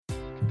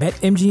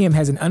BetMGM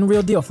has an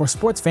unreal deal for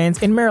sports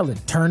fans in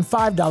Maryland. Turn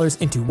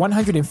 $5 into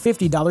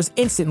 $150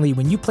 instantly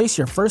when you place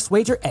your first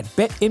wager at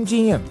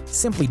BetMGM.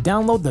 Simply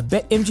download the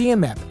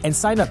BetMGM app and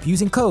sign up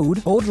using code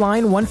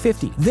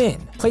OldLine150.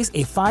 Then, place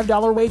a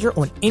 $5 wager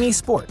on any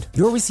sport.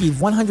 You'll receive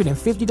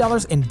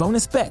 $150 in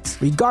bonus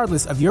bets,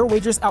 regardless of your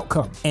wager's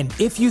outcome. And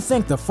if you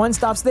think the fun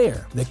stops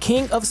there, the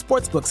king of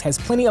sportsbooks has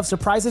plenty of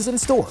surprises in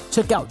store.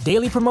 Check out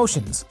daily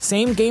promotions,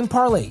 same-game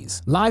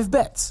parlays, live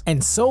bets,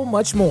 and so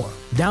much more.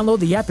 Download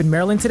the app in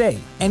Maryland today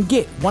and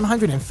get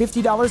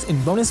 $150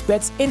 in bonus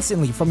bets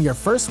instantly from your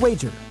first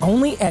wager.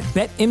 Only at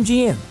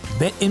BetMGM.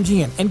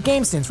 BetMGM and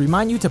GameSense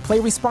remind you to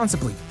play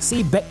responsibly.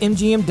 See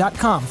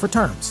BetMGM.com for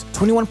terms.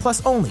 21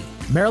 plus only.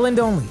 Maryland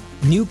only.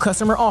 New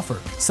customer offer.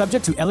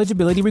 Subject to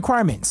eligibility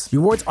requirements.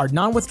 Rewards are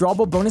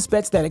non-withdrawable bonus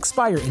bets that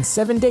expire in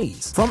 7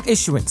 days. From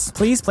issuance,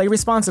 please play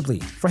responsibly.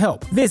 For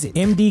help, visit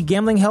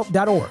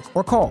mdgamblinghelp.org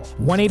or call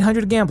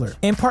 1-800-GAMBLER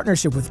in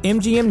partnership with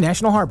MGM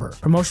National Harbor.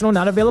 Promotional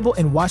not available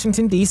in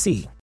Washington,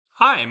 D.C.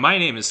 Hi, my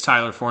name is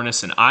Tyler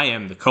Fornes, and I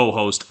am the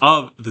co-host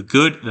of The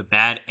Good, the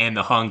Bad, and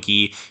the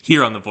Hunky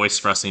here on the Voice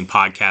of Wrestling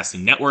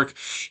Podcasting Network.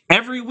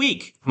 Every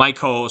week, my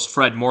co-host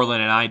Fred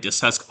Moreland and I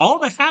discuss all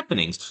the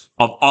happenings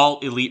of All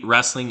Elite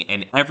Wrestling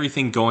and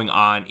everything going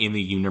on in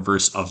the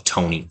universe of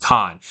Tony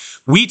Khan.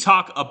 We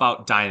talk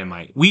about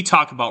Dynamite, we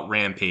talk about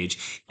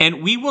Rampage,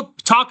 and we will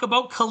talk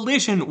about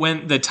Collision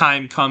when the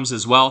time comes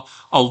as well,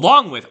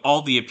 along with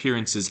all the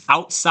appearances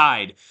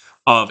outside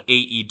of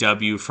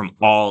AEW from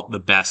all the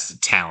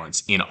best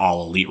talents in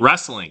All Elite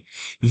Wrestling.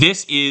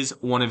 This is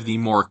one of the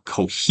more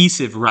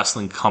cohesive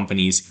wrestling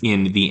companies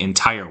in the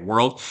entire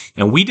world,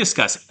 and we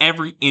discuss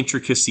every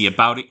intricacy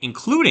about it,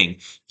 including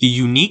the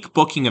unique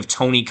booking of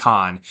Tony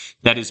Khan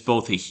that is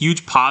both a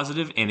huge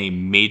positive and a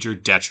major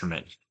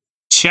detriment.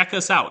 Check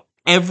us out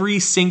every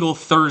single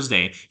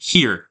Thursday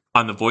here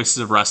on the Voices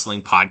of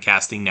Wrestling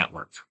Podcasting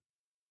Network.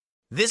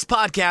 This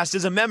podcast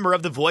is a member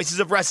of the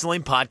Voices of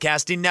Wrestling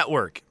Podcasting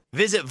Network.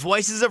 Visit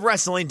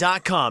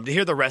voicesofwrestling.com to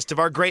hear the rest of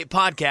our great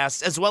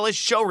podcasts, as well as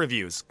show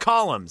reviews,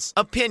 columns,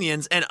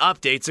 opinions, and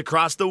updates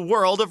across the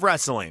world of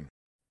wrestling.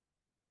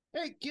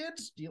 Hey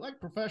kids, do you like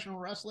professional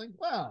wrestling?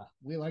 Well,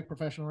 we like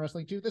professional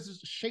wrestling too. This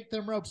is Shake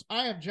Them Ropes.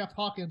 I am Jeff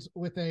Hawkins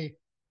with a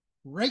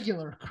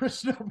regular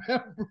Chris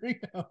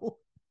Novembrino.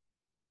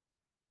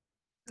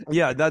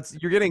 Yeah,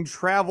 you're getting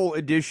travel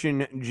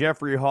edition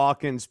Jeffrey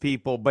Hawkins,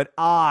 people, but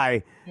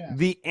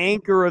the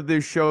anchor of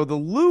this show, the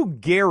Lou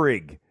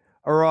Gehrig,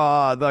 or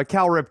the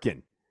Cal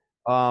Ripken.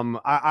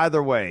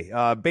 Either way,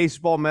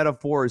 baseball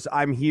metaphors,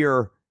 I'm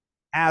here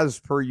as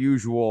per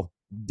usual,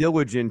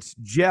 diligent.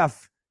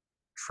 Jeff,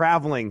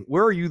 traveling.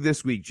 Where are you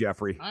this week,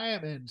 Jeffrey? I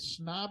am in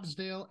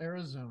Snobsdale,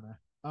 Arizona.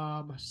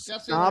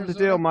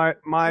 Snobsdale,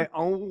 my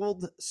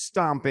old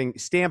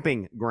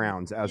stamping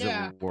grounds, as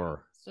it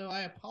were. So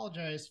I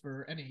apologize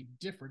for any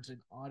difference in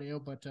audio,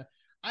 but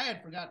I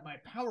had forgotten my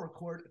power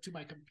cord to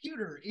my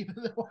computer, even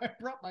though I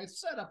brought my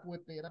setup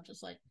with me, and I'm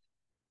just like,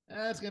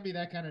 it's going to be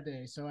that kind of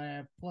day. So I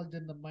have plugged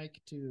in the mic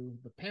to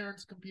the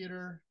parents'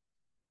 computer.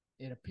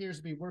 It appears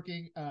to be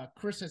working.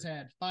 Chris has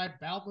had 5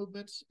 bowel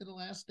movements in the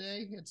last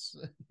day.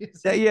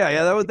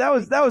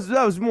 That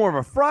was more of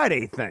a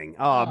Friday thing.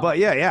 But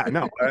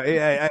no.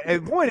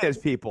 Point is,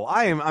 people,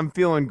 I'm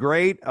feeling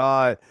great.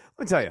 Let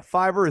me tell you,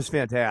 fiber is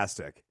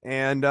fantastic,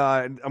 and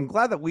I'm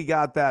glad that we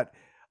got that.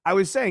 I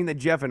was saying that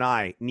Jeff and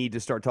I need to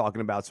start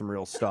talking about some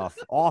real stuff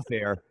off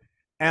air,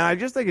 and I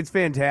just think it's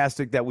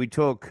fantastic that we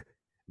took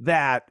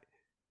that,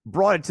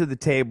 brought it to the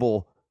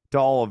table to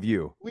all of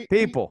you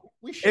people.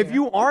 If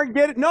you aren't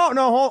getting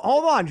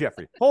hold on,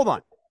 Jeffrey, hold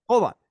on,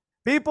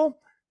 people,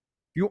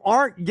 if you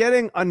aren't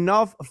getting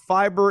enough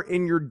fiber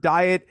in your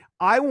diet,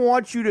 I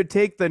want you to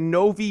take the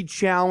Novi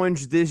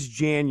challenge this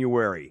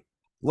January.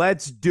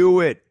 Let's do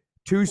it.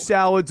 2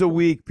 salads a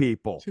week,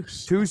 people.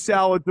 2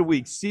 salads a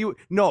week.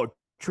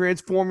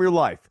 Transform your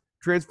life.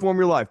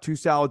 2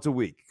 salads a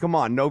week. Come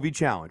on, Novi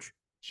challenge.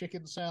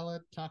 Chicken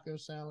salad, taco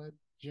salad,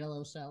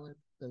 Jello salad.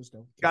 Those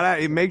don't.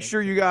 Gotta make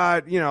sure you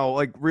got,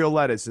 like real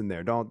lettuce in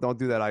there. Don't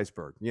do that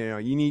iceberg.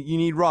 You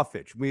need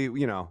roughage. We're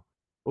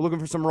looking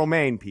for some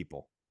romaine,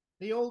 people.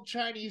 The old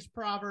Chinese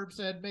proverb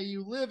said, "May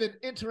you live in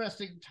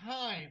interesting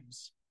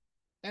times."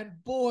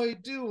 And boy,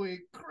 do we,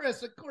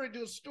 Chris, according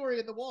to a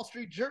story in the Wall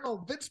Street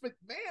Journal, Vince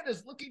McMahon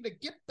is looking to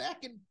get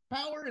back in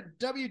power in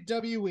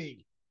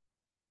WWE.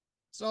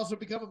 It's also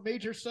become a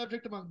major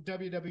subject among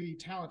WWE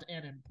talent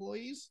and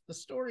employees. The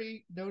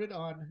story noted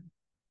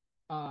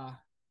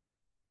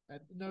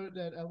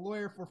that a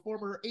lawyer for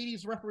former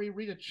 80s referee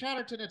Rita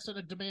Chatterton had sent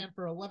a demand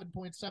for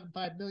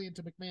 $11.75 million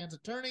to McMahon's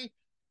attorney,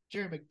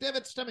 Jerry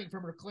McDevitt, stemming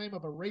from her claim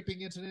of a raping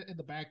incident in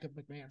the back of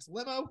McMahon's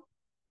limo.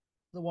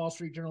 The Wall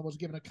Street Journal was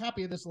given a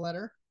copy of this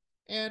letter,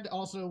 and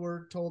also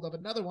were told of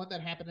another one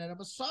that happened at a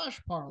massage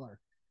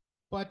parlor.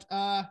 But,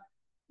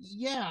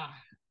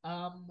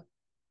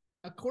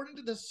 according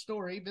to this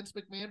story, Vince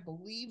McMahon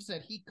believes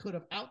that he could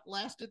have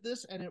outlasted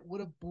this and it would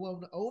have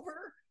blown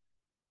over.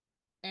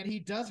 And he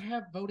does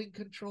have voting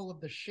control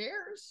of the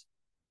shares.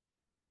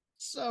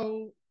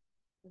 So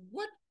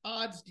What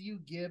odds do you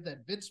give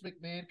that Vince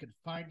McMahon could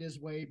find his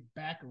way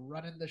back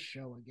running the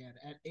show again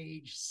at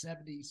age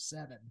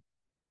 77?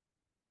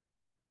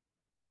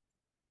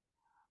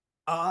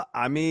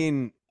 I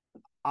mean,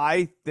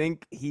 I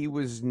think he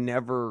was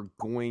never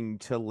going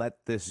to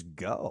let this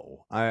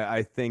go.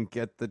 I think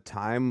at the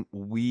time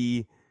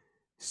we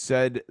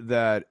said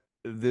that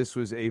this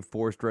was a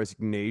forced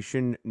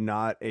resignation,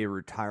 not a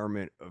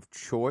retirement of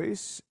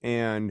choice.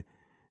 And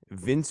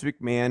Vince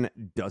McMahon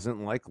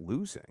doesn't like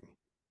losing.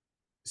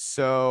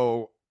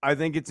 So I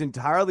think it's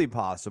entirely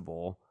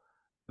possible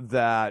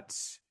that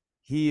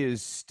he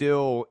is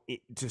still,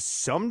 to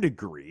some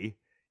degree,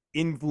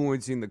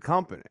 influencing the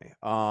company.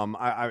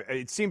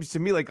 It seems to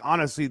me like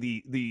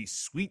honestly, the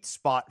sweet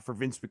spot for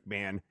Vince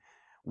McMahon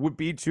would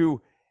be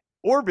to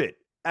orbit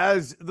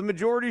as the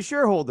majority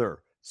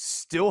shareholder,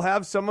 still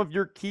have some of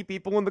your key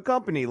people in the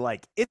company.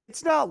 Like,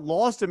 it's not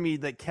lost to me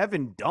that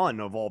Kevin Dunn,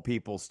 of all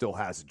people, still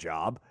has a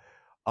job.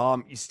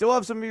 You still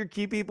have some of your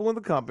key people in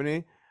the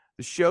company.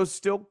 The show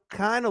still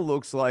kind of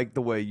looks like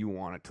the way you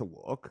want it to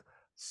look.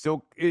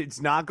 Still,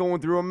 it's not going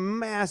through a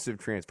massive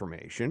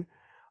transformation.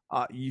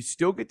 You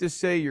still get to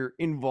say you're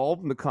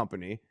involved in the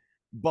company,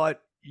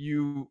 but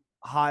you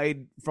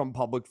hide from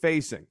public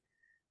facing.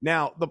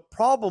 Now, the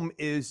problem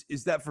is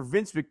that for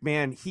Vince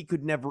McMahon, he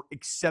could never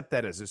accept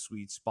that as a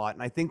sweet spot.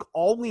 And I think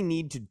all we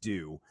need to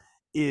do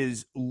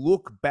is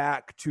look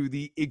back to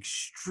the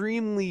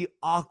extremely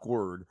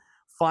awkward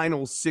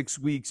final 6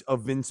 weeks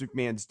of Vince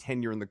McMahon's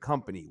tenure in the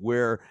company,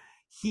 where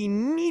he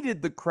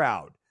needed the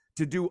crowd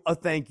to do a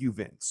thank you,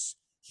 Vince.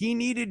 He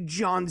needed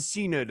John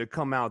Cena to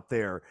come out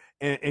there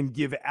and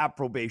give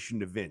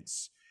approbation to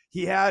Vince.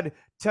 He had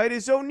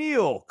Titus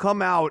O'Neil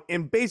come out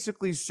and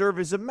basically serve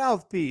as a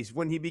mouthpiece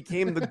when he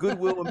became the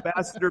goodwill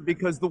ambassador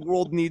because the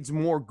world needs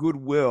more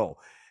goodwill.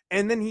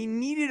 And then he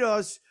needed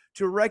us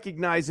to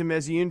recognize him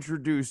as he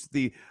introduced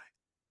the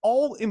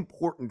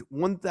all-important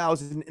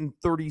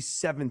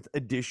 1037th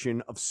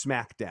edition of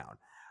SmackDown.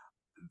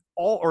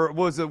 Or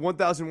was it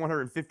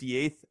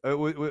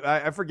 1158th?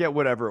 I forget,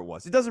 whatever it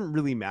was. It doesn't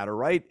really matter,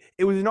 right?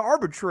 It was an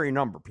arbitrary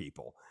number,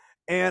 people.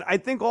 And I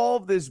think all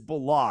of this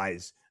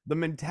belies the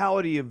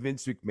mentality of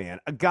Vince McMahon,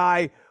 a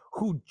guy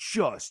who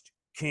just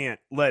can't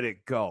let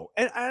it go.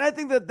 And I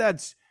think that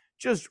that's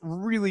just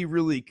really,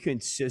 really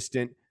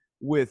consistent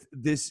with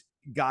this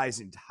guy's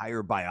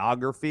entire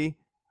biography.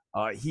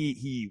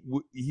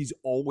 He's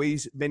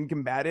always been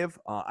combative.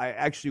 I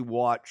actually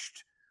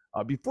watched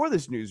before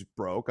this news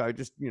broke. I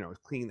just was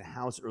cleaning the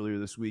house earlier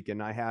this week,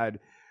 and I had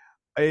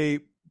a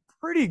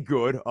pretty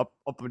good up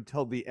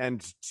until the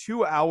end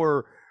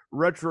 2-hour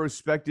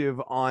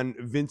retrospective on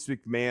Vince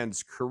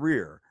McMahon's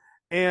career.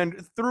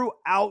 And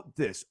throughout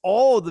this,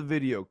 all of the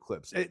video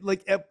clips,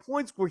 like at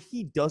points where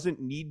he doesn't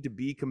need to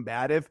be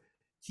combative,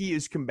 he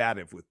is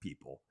combative with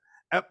people.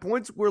 At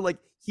points where like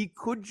he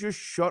could just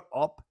shut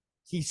up,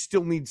 he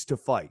still needs to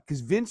fight.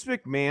 Because Vince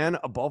McMahon,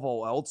 above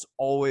all else,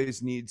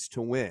 always needs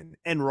to win.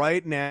 And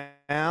right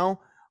now,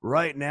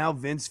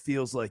 Vince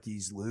feels like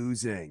he's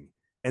losing.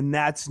 And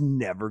that's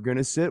never going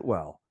to sit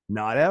well.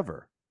 Not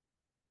ever.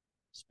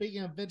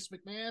 Speaking of Vince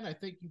McMahon, I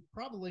think you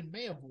probably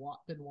may have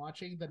been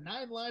watching The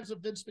 9 Lives of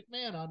Vince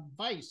McMahon on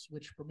Vice,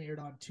 which premiered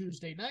on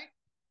Tuesday night.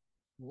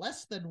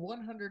 Less than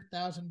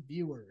 100,000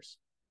 viewers.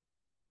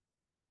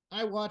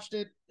 I watched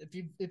it.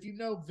 If you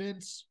know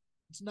Vince,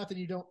 it's nothing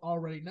you don't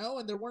already know,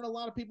 and there weren't a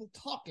lot of people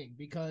talking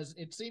because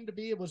it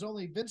was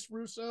only Vince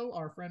Russo,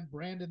 our friend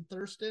Brandon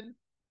Thurston,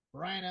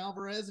 Brian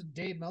Alvarez, and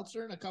Dave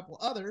Meltzer, and a couple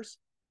others.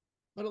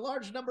 But a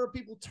large number of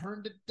people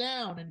turned it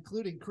down,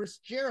 including Chris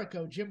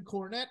Jericho, Jim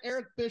Cornette,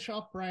 Eric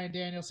Bischoff, Bryan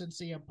Danielson,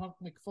 CM Punk,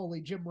 Mick Foley,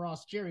 Jim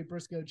Ross, Jerry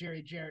Briscoe,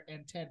 Jerry Jarrett,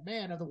 and Ted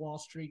Mann of the Wall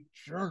Street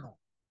Journal.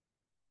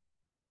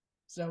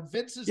 So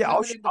Vince is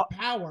coming into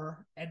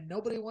power, and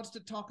nobody wants to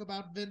talk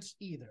about Vince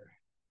either.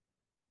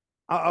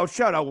 I'll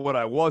shout out what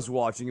I was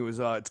watching. It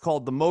was it's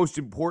called The Most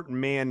Important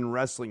Man in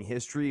Wrestling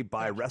History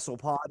by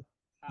WrestlePod.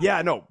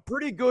 Yeah, no,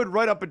 pretty good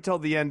right up until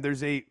the end.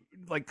 There's a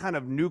like kind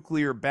of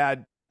nuclear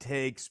bad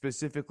take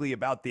specifically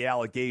about the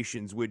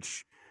allegations,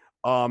 which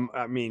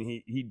I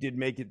mean he did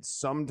make it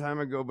some time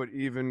ago, but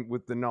even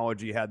with the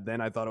knowledge he had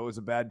then, I thought it was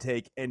a bad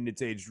take and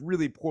it's aged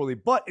really poorly.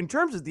 But in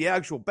terms of the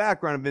actual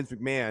background of Vince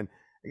McMahon,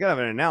 I gotta have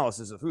an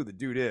analysis of who the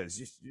dude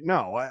is.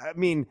 I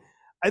mean,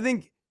 I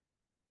think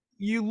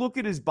you look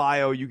at his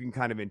bio, you can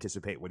kind of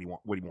anticipate what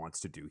he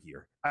wants to do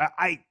here.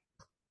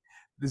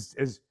 This,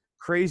 as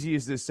crazy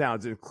as this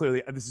sounds, and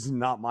clearly this is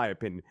not my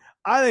opinion,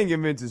 I think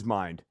in Vince's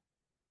mind,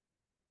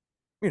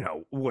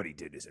 what he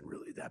did isn't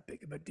really that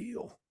big of a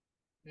deal.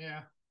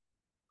 Yeah.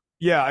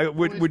 Yeah,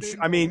 which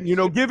I mean,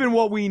 given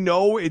what we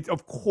know,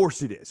 of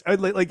course it is.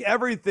 Like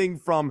everything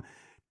from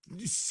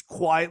just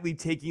quietly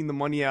taking the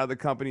money out of the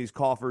company's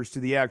coffers to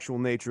the actual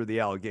nature of the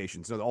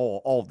allegations. So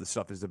all of the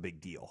stuff is a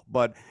big deal.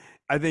 But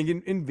I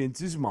think in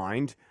Vince's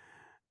mind,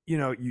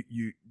 you're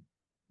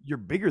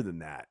bigger than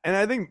that. And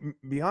I think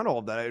beyond all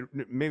of that,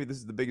 maybe this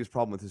is the biggest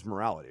problem with his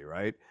morality,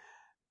 right?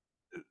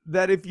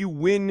 That if you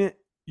win,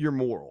 you're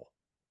moral.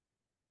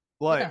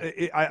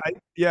 Like, I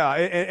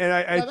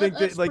think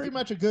that's that, like, pretty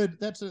much a good.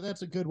 That's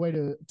a good way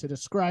to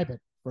describe it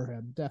for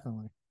him.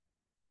 Definitely.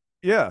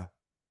 yeah,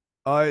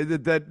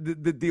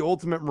 the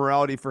ultimate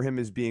morality for him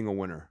is being a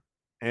winner,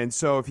 and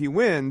so if he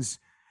wins,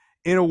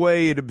 in a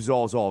way, it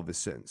absolves all of his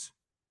sins.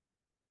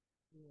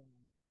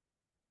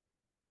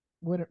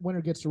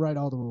 Winner gets to write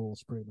all the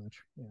rules, pretty much.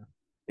 Yeah.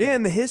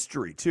 And the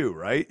history too,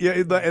 right?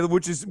 Yeah,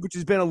 which has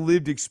been a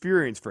lived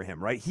experience for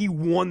him, right? He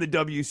won the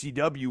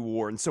WCW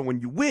war, and so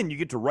when you win, you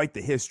get to write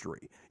the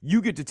history.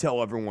 You get to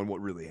tell everyone what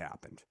really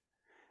happened,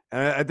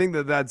 and I think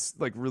that's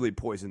like really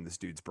poisoned this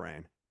dude's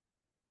brain.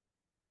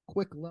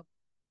 Quick look.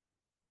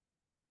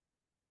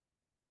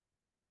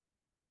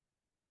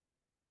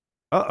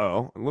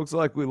 It looks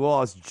like we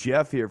lost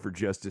Jeff here for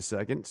just a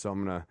second, so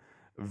I'm gonna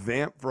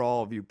vamp for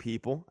all of you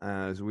people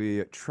as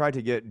we try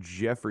to get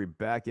Jeffrey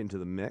back into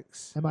the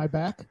mix. Am I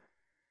back?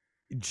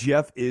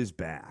 Jeff is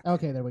back.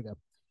 Okay, there we go.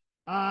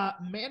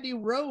 Mandy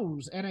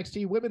Rose,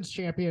 NXT Women's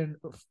Champion,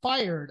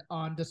 fired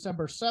on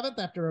December 7th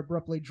after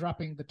abruptly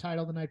dropping the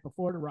title the night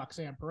before to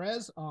Roxanne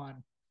Perez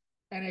on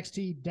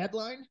NXT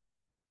Deadline.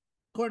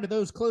 According to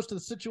those close to the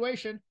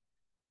situation,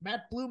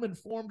 Matt Bloom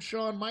informed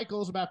Shawn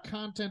Michaels about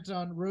content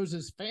on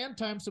Rose's Fan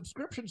Time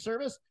subscription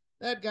service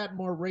that had gotten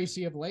more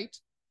racy of late.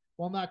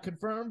 While not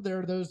confirmed, there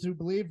are those who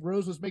believe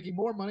Rose was making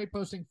more money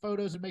posting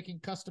photos and making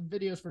custom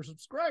videos for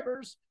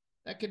subscribers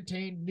that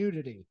contained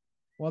nudity.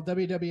 While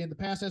WWE in the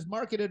past has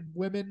marketed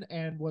women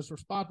and was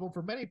responsible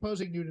for many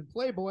posing nude in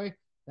Playboy,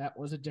 that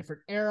was a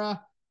different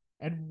era.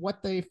 And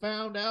what they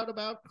found out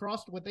about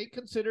crossed what they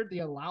considered the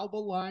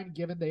allowable line,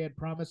 given they had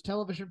promised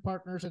television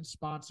partners and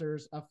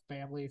sponsors a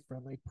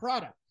family-friendly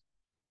product.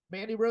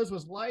 Mandy Rose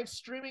was live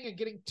streaming and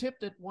getting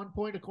tipped at one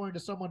point, according to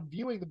someone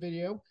viewing the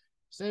video.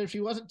 Said if she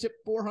wasn't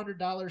tipped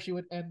 $400, she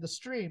would end the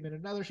stream. In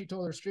another, she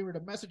told her streamer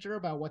to message her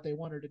about what they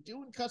want her to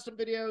do in custom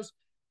videos.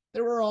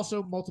 There were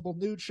also multiple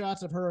nude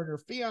shots of her and her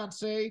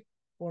fiance,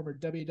 former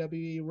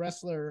WWE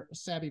wrestler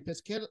Sabby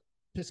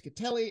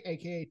Piscatelli,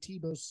 a.k.a.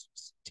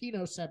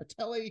 Tino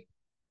Sabatelli,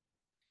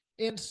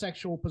 in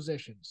sexual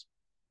positions.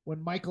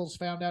 When Michaels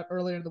found out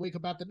earlier in the week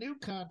about the new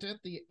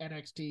content, the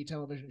NXT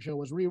television show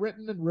was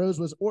rewritten and Rose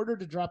was ordered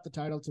to drop the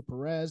title to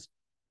Perez.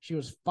 She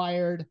was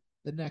fired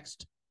the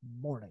next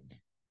morning.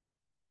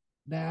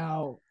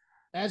 Now,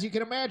 as you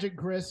can imagine,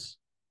 Chris,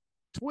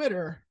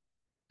 Twitter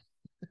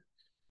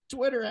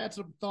had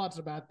some thoughts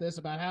about this,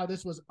 about how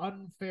this was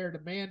unfair to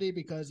Mandy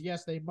because,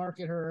 yes, they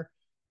market her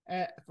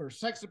for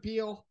sex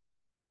appeal.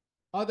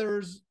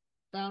 Others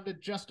found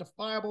it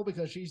justifiable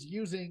because she's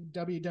using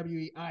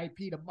WWE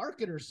IP to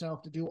market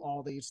herself to do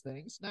all these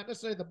things. Not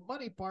necessarily the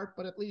money part,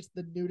 but at least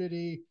the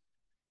nudity.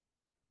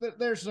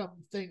 There's some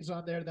things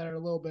on there that are a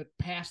little bit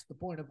past the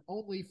point of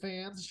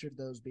OnlyFans, should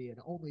those be an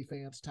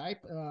OnlyFans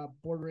type,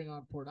 bordering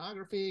on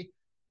pornography.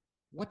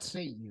 What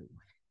say you?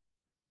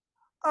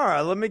 All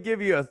right, let me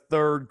give you a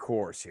third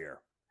course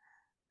here.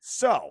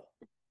 So,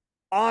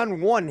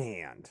 on one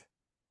hand,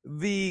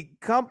 the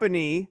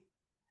company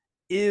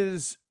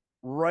is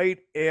right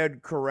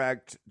and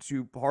correct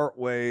to part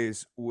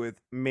ways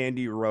with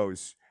Mandy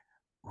Rose,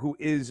 who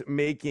is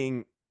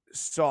making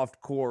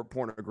softcore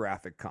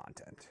pornographic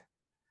content.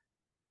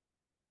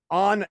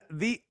 On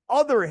the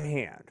other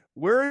hand,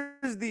 where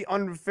does the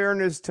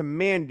unfairness to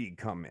Mandy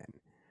come in?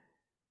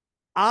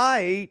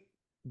 I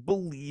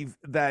believe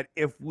that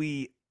if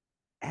we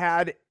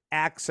had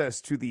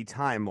access to the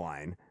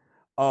timeline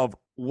of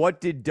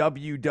what did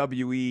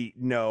WWE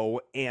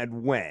know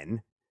and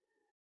when,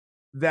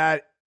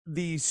 that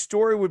the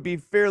story would be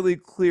fairly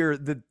clear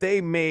that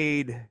they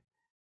made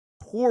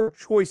poor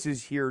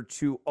choices here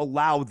to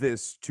allow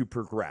this to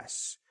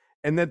progress,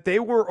 and that they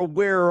were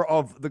aware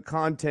of the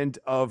content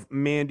of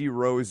Mandy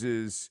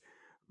Rose's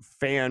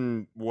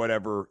fan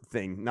whatever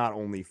thing, not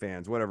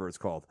OnlyFans, whatever it's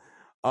called,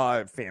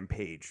 fan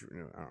page,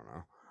 I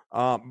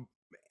don't know.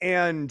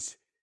 And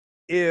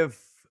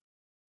if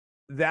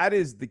that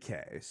is the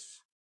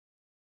case,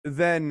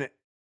 then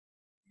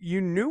you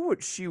knew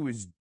what she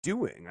was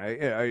doing.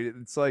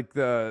 It's like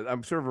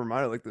I'm sort of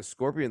reminded like the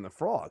Scorpion and the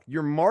Frog.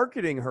 You're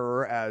marketing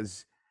her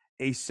as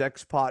a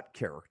sex pot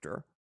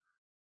character.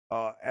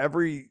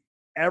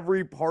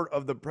 Every part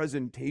of the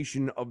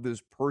presentation of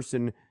this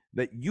person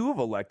that you have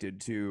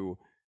elected to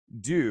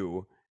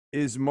do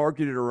is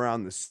marketed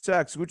around the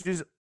sex, which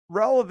is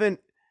relevant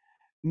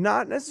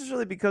not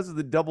necessarily because of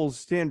the double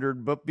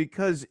standard, but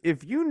because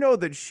if you know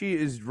that she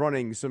is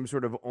running some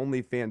sort of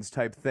OnlyFans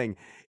type thing,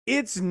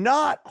 it's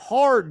not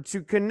hard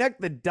to connect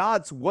the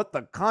dots what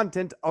the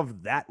content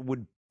of that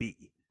would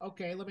be.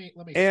 Okay, let me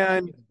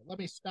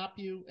stop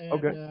you and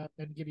Okay.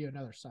 And give you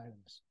another side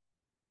of this.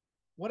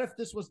 What if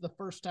this was the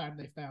first time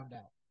they found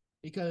out?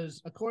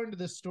 Because according to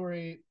this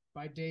story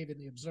by Dave in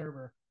the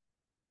Observer,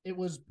 it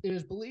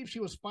is believed she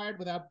was fired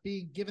without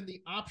being given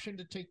the option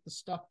to take the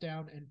stuff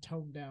down and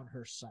tone down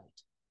her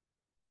site.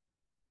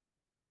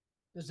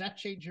 Does that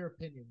change your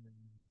opinion?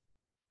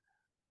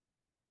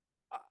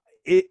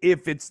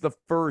 If it's the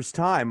first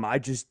time, I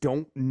just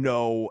don't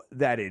know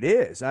that it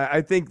is.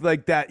 I think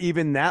like that,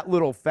 even that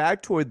little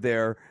factoid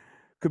there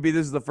could be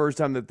this is the first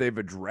time that they've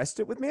addressed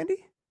it with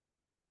Mandy.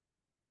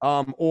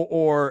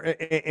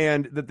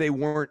 And that they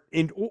weren't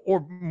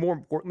or more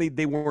importantly,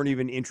 they weren't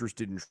even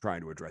interested in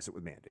trying to address it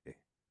with Mandy.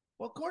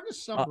 Well, according to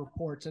some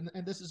reports, and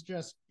this is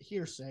just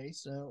hearsay,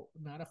 so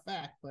not a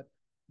fact, but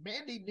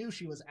Mandy knew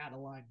she was out of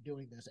line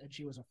doing this, and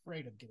she was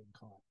afraid of getting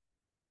caught.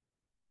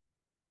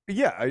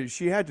 Yeah,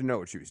 she had to know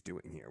what she was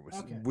doing here.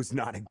 Was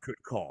not a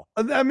good call.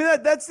 I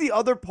mean, that's the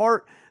other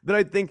part that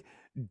I think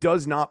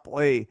does not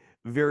play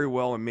very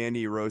well in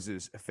Mandy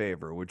Rose's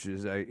favor, which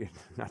is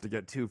not to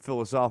get too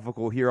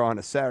philosophical here on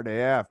a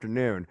Saturday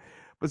afternoon,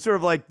 but sort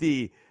of like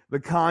the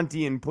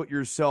Kantian put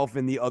yourself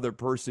in the other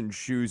person's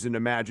shoes and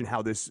imagine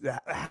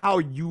how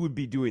you would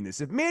be doing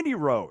this. If Mandy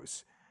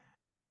Rose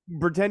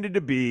pretended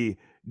to be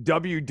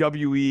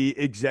WWE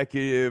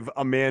executive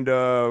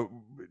Amanda,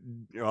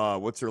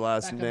 what's her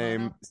last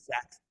name?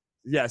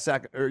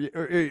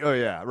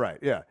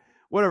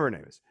 Whatever her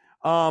name is.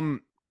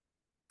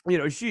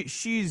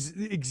 She's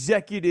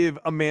executive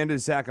Amanda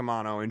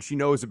Sacamano, and she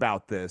knows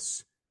about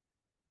this.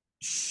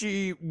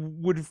 She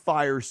would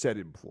fire said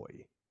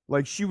employee.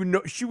 Like she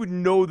would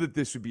know that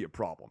this would be a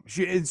problem.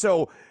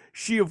 So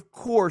she of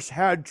course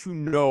had to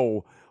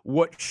know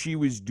what she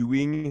was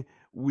doing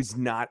was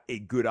not a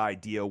good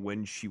idea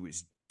when she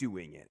was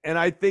doing it. And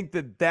I think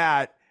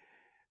that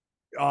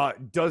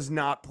does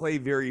not play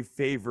very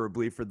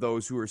favorably for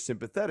those who are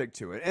sympathetic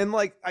to it. And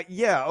I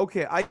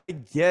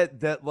get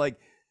that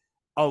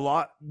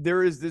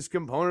there is this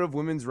component of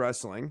women's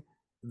wrestling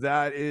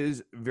that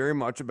is very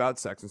much about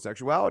sex and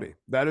sexuality.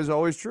 That is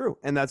always true.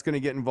 And that's going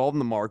to get involved in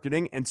the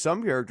marketing. And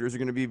some characters are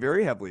going to be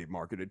very heavily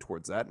marketed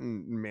towards that.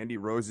 And Mandy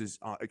Rose is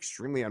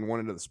extremely on one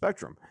end of the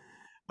spectrum.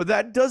 But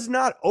that does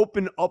not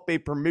open up a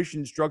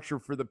permission structure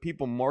for the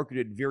people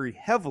marketed very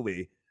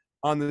heavily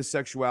on the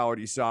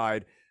sexuality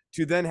side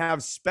to then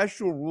have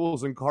special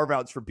rules and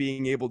carve-outs for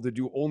being able to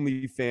do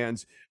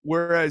OnlyFans,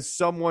 whereas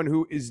someone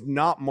who is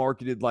not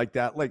marketed like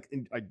that,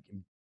 I'm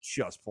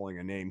just pulling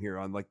a name here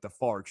on the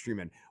far extreme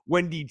end,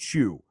 Wendy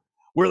Chu,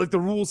 where the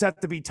rules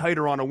have to be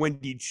tighter on a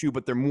Wendy Chu,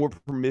 but they're more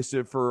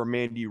permissive for a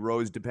Mandy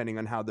Rose depending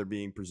on how they're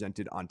being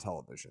presented on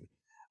television.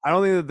 I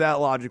don't think that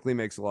logically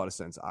makes a lot of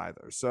sense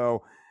either.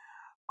 So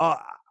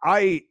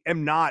I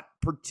am not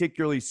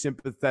particularly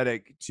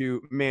sympathetic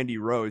to Mandy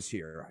Rose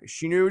here.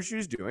 She knew what she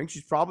was doing.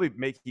 She's probably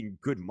making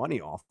good money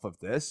off of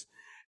this.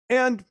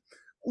 And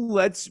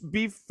let's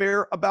be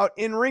fair about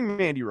in-ring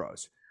Mandy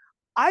Rose.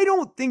 I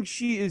don't think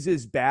she is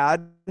as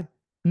bad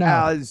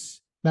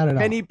as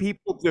many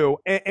people do.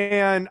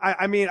 And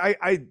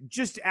I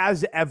just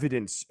as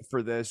evidence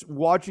for this,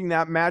 watching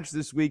that match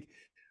this week,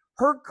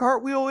 her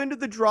cartwheel into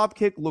the drop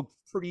kick looked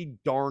pretty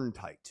darn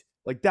tight.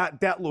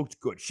 That looked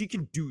good. She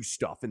can do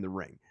stuff in the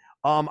ring.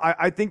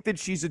 I think that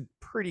she's a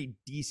pretty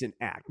decent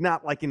act.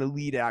 Not like an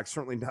elite act,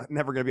 certainly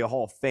never going to be a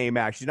Hall of Fame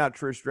act. She's not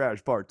Trish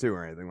Stratus Part 2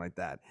 or anything like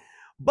that.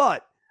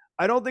 But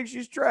I don't think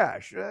she's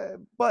trash.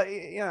 But,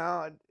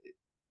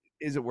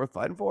 is it worth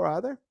fighting for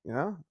either?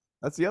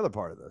 That's the other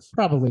part of this.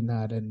 Probably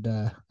not. And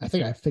I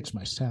think I fixed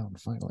my sound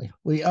finally.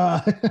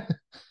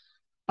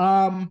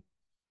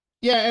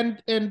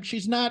 And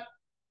she's not,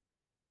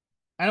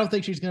 I don't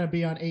think she's going to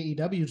be on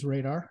AEW's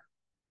radar.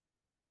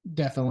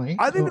 Definitely.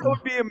 I think that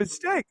would be a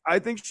mistake. I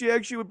think she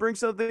actually would bring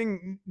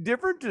something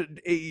different to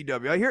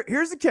AEW.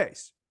 Here's the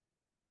case.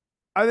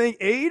 I think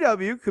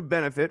AEW could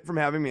benefit from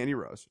having Mandy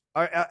Rose.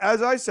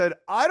 As I said,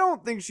 I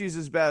don't think she's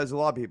as bad as a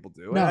lot of people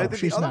do. No, and I think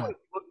she's not.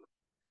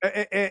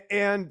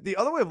 And the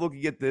other way of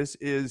looking at this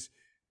is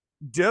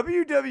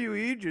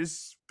WWE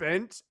just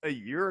spent a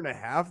year and a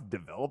half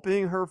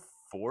developing her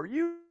for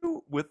you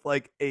with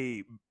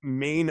a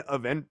main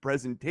event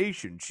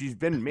presentation. She's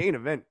been main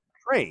event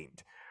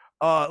trained.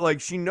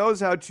 She knows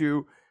how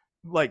to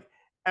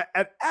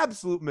at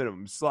absolute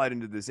minimum slide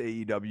into this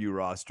AEW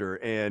roster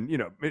and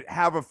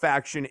have a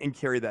faction and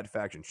carry that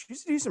faction.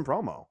 She's a decent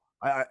promo.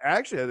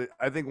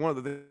 I think one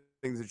of the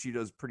things that she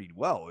does pretty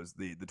well is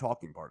the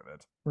talking part of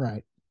it.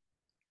 Right.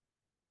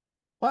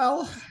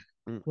 Well,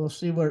 we'll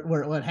see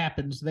what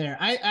happens there.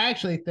 I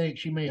actually think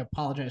she may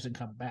apologize and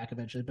come back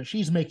eventually, but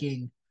she's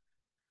making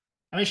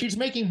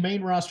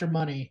main roster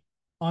money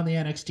on the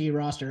NXT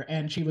roster,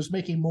 and she was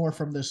making more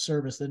from this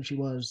service than she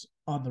was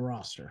on the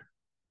roster.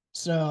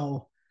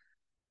 So,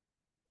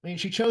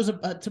 she chose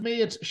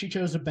she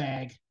chose a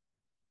bag.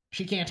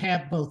 She can't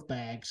have both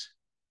bags.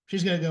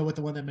 She's gonna go with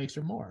the one that makes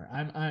her more.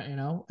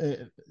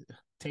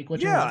 Take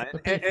what you want.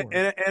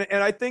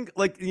 And I think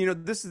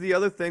this is the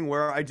other thing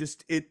where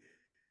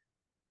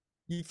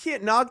you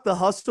can't knock the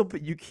hustle,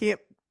 but you can't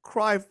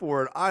cry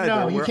for it either.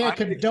 No, you can't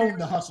condone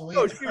the hustle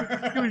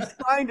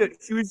either.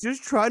 She was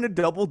just trying to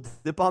double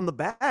dip on the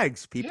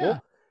bags,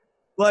 people.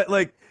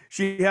 Yeah.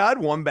 She had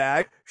one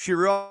bag, she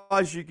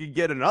realized she could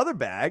get another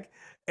bag,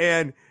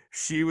 and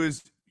she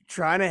was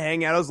trying to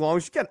hang out as long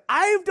as she can.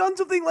 I've done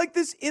something like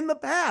this in the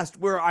past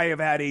where I have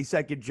had a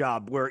second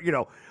job where,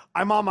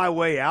 I'm on my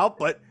way out,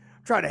 but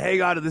trying to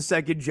hang on to the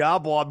second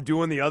job while I'm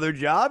doing the other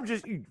job.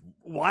 Just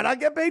why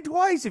not get paid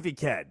twice if you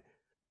can?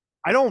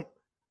 I don't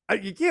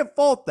You can't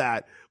fault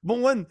that.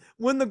 But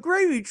when the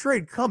gravy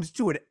train comes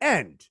to an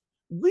end,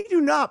 we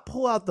do not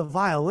pull out the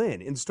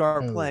violin and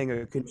start playing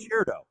a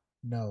concerto.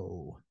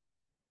 No.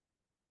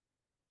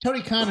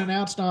 Tony Khan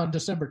announced on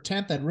December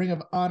 10th that Ring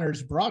of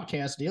Honor's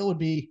broadcast deal would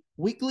be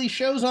weekly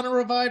shows on a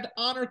revived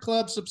Honor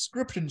Club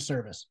subscription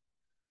service.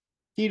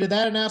 Key to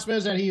that announcement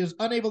is that he is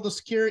unable to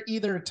secure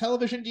either a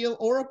television deal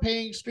or a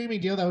paying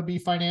streaming deal that would be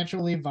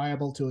financially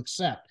viable to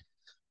accept.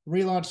 The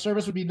relaunch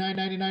service would be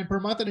 $9.99 per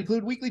month and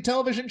include weekly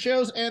television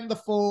shows and the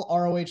full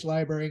ROH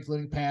library,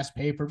 including past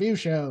pay-per-view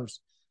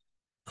shows.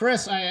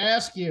 Chris, I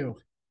ask you,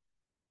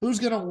 who's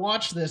going to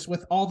watch this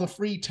with all the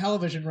free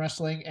television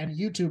wrestling and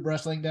YouTube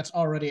wrestling that's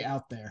already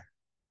out there?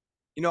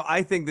 You know,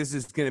 I think this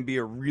is going to be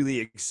a really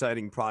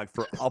exciting product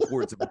for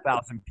upwards of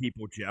 1,000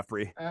 people,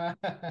 Jeffrey.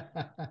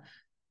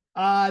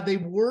 They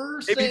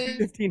were maybe saying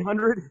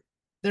 1,500.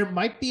 There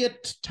might be a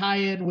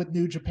tie-in with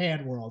New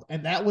Japan World,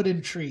 and that would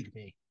intrigue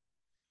me.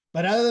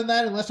 But other than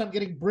that, unless I'm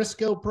getting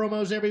Briscoe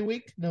promos every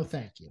week, no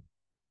thank you.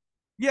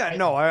 Yeah,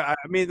 no, I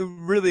mean,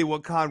 really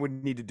what Khan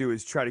would need to do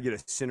is try to get a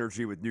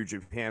synergy with New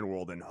Japan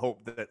World and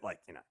hope that, like,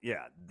 you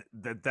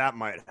know, that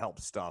might help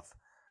stuff.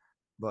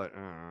 But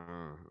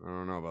I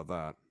don't know about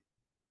that.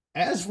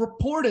 As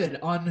reported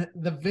on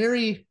the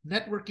very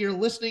network you're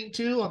listening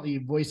to on the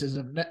Voices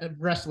of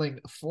Wrestling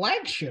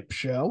flagship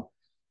show,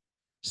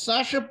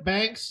 Sasha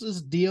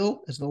Banks'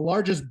 deal is the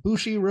largest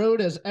Bushi Road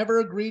has ever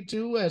agreed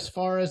to as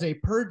far as a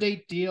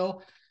per-date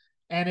deal,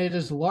 and it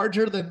is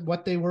larger than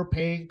what they were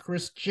paying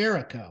Chris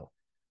Jericho.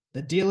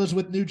 The deal is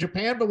with New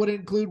Japan, but would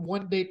include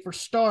one date for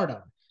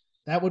Stardom.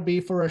 That would be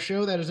for a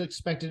show that is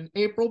expected in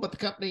April, but the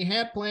company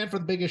had planned for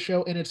the biggest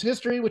show in its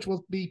history, which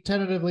will be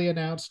tentatively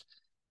announced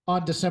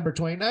on December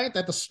 29th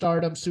at the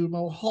Stardom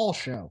Sumo Hall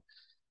show.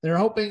 They're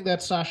hoping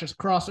that Sasha's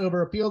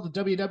crossover appeal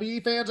to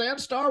WWE fans and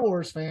Star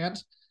Wars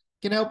fans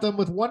can help them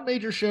with one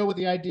major show, with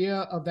the idea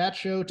of that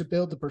show to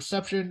build the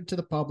perception to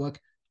the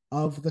public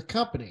of the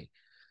company.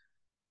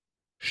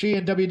 She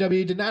and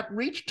WWE did not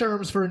reach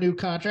terms for a new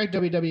contract.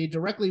 WWE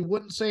directly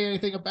wouldn't say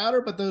anything about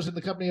her, but those in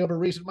the company over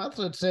recent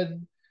months had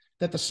said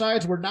that the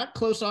sides were not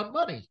close on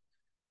money.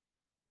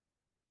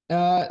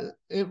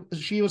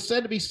 She was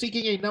said to be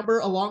seeking a number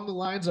along the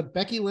lines of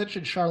Becky Lynch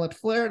and Charlotte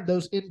Flair, and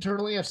those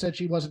internally have said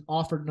she wasn't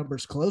offered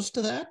numbers close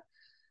to that.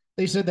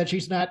 They said that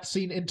she's not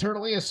seen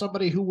internally as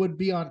somebody who would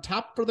be on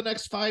top for the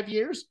next 5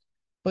 years,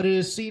 but it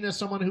is seen as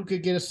someone who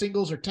could get a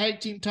singles or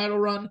tag team title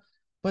run,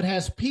 but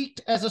has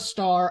peaked as a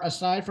star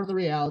aside from the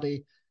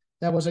reality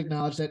that was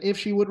acknowledged that if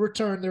she would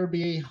return, there would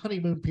be a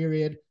honeymoon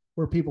period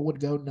where people would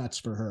go nuts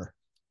for her.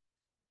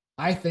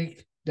 I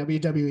think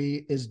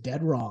WWE is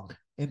dead wrong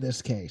in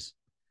this case.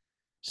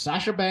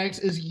 Sasha Banks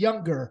is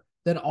younger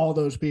than all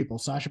those people.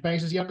 Sasha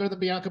Banks is younger than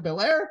Bianca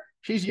Belair.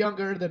 She's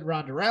younger than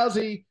Ronda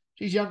Rousey.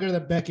 She's younger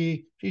than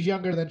Becky. She's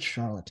younger than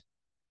Charlotte.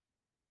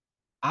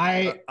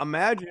 I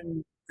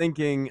imagine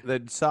thinking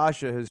that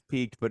Sasha has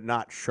peaked, but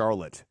not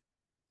Charlotte.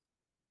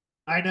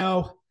 I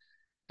know.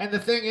 And the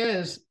thing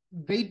is,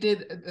 they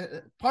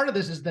did part of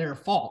this is their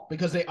fault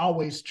because they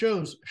always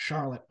chose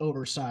Charlotte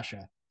over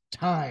Sasha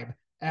time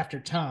after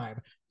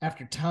time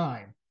after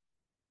time.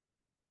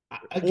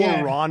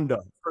 Again, or Ronda,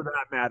 for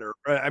that matter.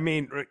 I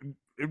mean,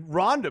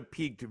 Ronda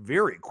peaked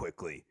very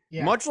quickly,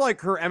 much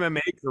like her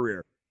MMA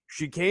career.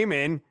 She came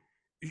in,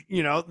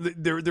 you know,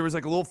 there was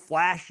like a little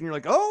flash, and you're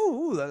like,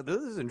 oh,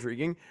 this is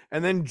intriguing.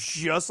 And then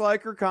just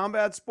like her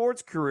combat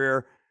sports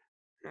career,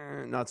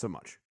 not so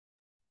much.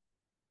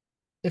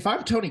 If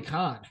I'm Tony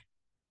Khan,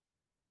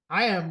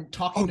 I am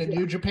talking to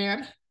New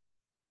Japan,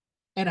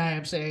 and I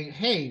am saying,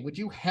 hey, would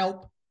you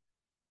help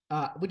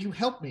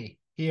me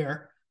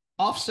here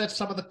offset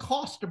some of the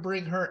costs to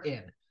bring her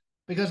in?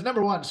 Because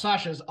number one,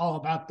 Sasha's all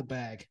about the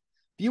bag.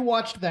 If you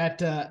watched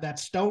that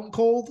Stone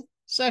Cold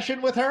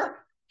session with her,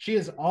 she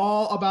is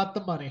all about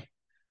the money.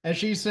 And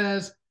she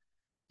says,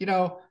 you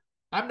know,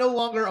 I'm no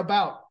longer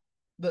about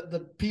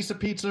the piece of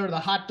pizza or the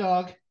hot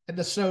dog and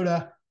the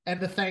soda and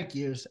the thank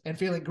yous and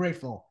feeling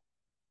grateful.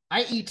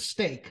 I eat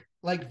steak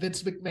like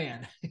Vince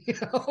McMahon. You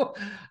know,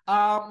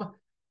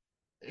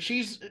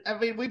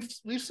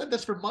 we've said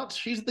this for months.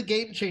 She's the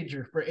game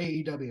changer for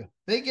AEW.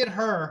 They get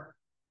her.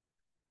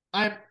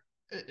 What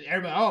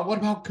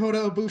about Kota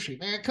Ibushi?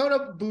 Man,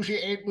 Kota Ibushi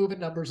ain't moving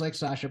numbers like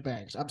Sasha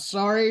Banks. I'm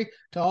sorry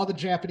to all the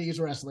Japanese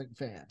wrestling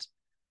fans.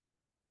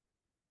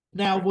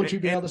 Now, would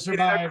you be able to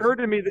survive? It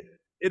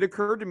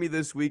occurred to me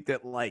this week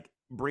that, like,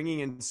 bringing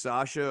in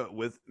Sasha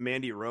with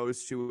Mandy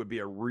Rose too would be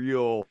a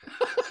real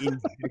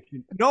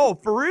injection. No,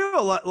 for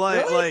real.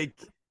 Really? Like,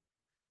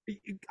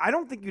 I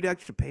don't think you'd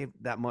actually pay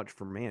that much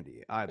for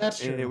Mandy either. That's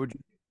true. And it would.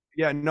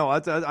 Yeah, no,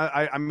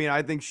 I mean,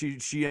 I think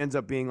she ends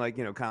up being like,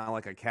 you know, kind of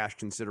like a cash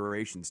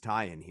considerations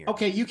tie-in here.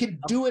 Okay, you can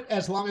do it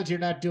as long as you're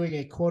not doing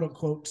a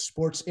quote-unquote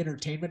sports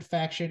entertainment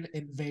faction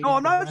invading. No,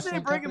 I'm not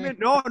saying bring him in.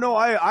 No,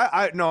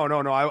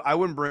 I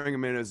wouldn't bring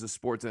him in as a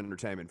sports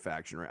entertainment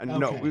faction, right? Okay.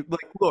 No,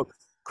 like, look,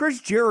 Chris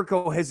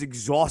Jericho has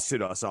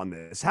exhausted us on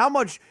this. How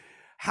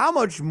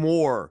much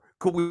more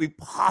could we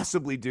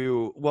possibly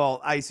do?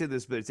 Well, I say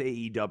this, but it's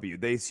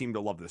AEW. They seem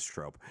to love this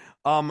trope.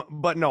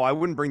 But no, I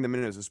wouldn't bring them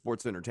in as a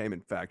sports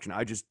entertainment faction.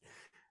 I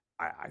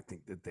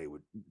think that they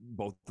would,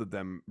 both of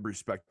them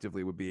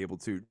respectively, would be able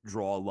to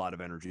draw a lot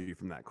of energy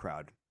from that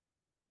crowd.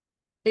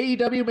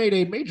 AEW made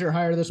a major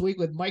hire this week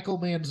with Michael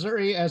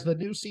Manzuri as the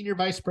new senior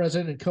vice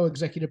president and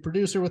co-executive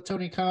producer with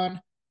Tony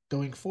Khan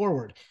going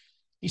forward.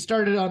 He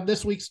started on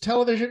this week's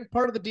television.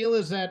 Part of the deal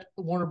is that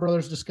Warner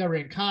Brothers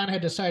Discovery and Khan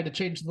had decided to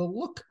change the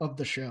look of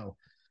the show.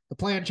 The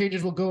plan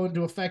changes will go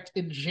into effect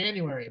in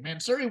January.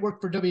 Mansouri worked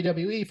for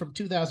WWE from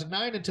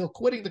 2009 until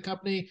quitting the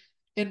company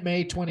in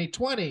May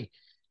 2020.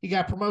 He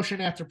got promotion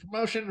after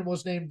promotion and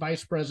was named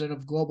vice president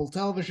of global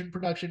television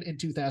production in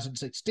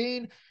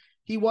 2016.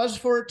 He was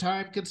for a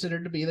time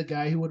considered to be the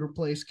guy who would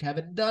replace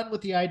Kevin Dunn,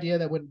 with the idea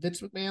that when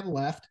Vince McMahon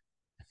left,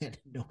 and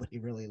nobody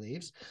really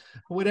leaves,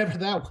 whatever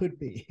that would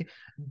be,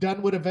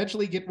 Dunn would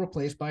eventually get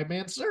replaced by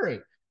Mansouri.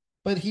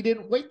 But he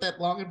didn't wait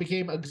that long and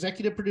became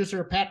executive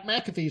producer of Pat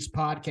McAfee's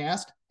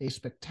podcast, a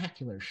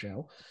spectacular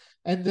show,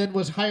 and then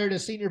was hired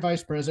as senior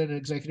vice president and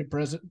executive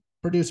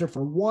producer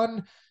for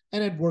One,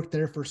 and had worked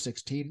there for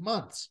 16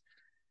 months.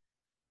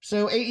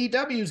 So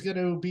AEW is going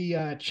to be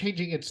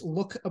changing its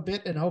look a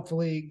bit and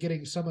hopefully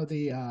getting some of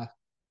the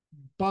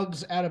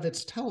bugs out of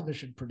its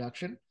television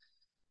production.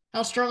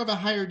 How strong of a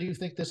hire do you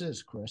think this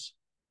is, Chris?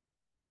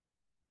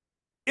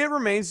 It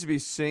remains to be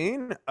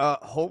seen.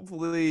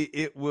 Hopefully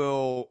it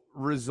will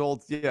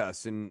result,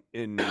 yes, in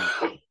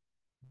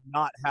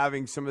not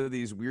having some of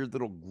these weird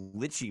little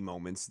glitchy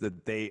moments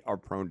that they are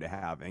prone to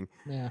having.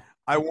 Yeah.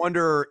 I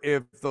wonder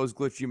if those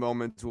glitchy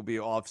moments will be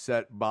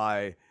offset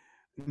by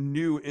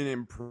new and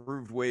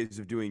improved ways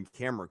of doing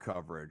camera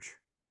coverage.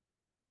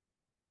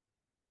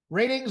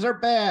 Ratings are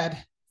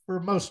bad for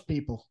most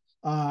people.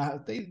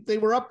 They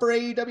were up for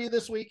AEW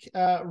this week.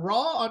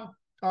 Raw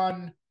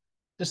on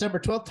December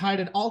 12th tied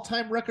an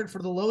all-time record for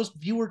the lowest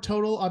viewer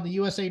total on the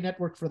USA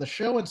Network for the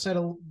show and set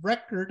a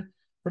record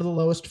for the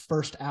lowest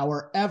first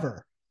hour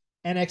ever.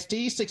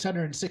 NXT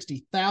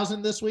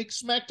 660,000 this week.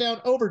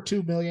 SmackDown over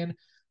 2 million.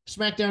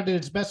 SmackDown did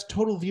its best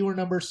total viewer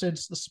number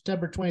since the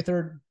September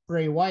 23rd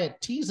Bray Wyatt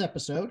tease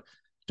episode,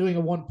 doing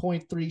a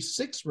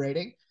 1.36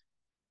 rating.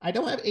 I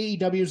don't have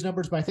AEW's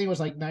numbers, but I think it was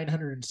like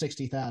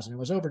 960,000. It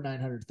was over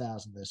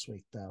 900,000 this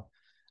week, though.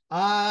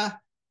 And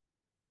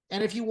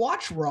if you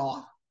watch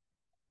Raw,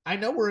 I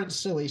know we're in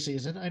silly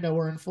season. I know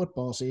we're in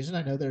football season.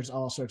 I know there's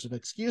all sorts of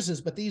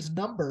excuses, but these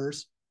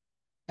numbers,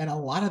 and a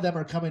lot of them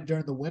are coming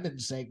during the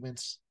women's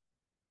segments,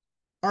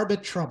 are a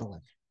bit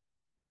troubling.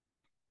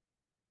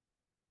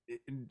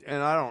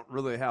 And I don't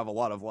really have a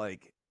lot of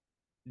like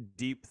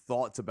deep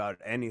thoughts about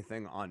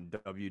anything on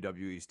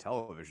WWE's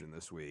television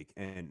this week.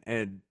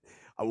 And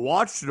I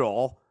watched it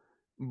all,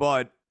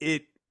 but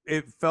it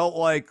felt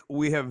like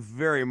we have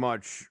very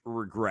much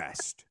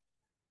regressed.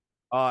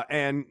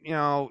 And you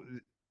know,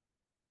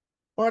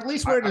 or at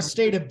least we're in a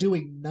state of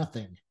doing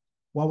nothing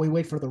while we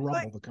wait for the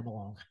Rumble to come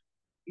along.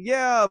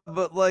 Yeah,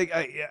 but like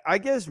I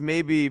guess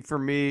maybe for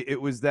me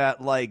it was that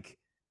like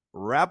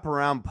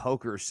wraparound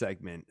poker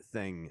segment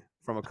thing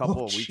from a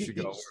couple of weeks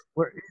ago,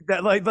 where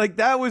that like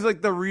that was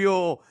like the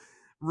real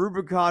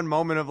Rubicon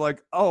moment of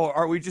like, oh,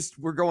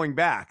 we're going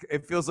back.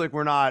 It feels like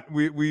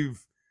we've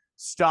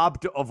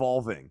stopped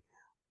evolving,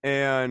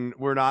 and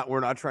we're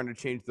not trying to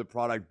change the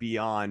product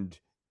beyond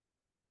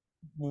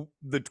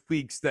the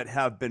tweaks that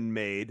have been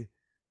made,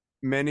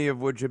 many of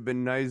which have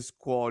been nice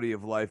quality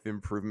of life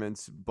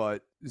improvements,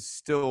 but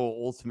still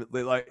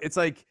ultimately like it's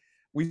like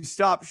we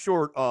stopped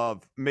short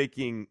of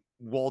making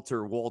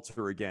Walter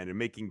again and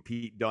making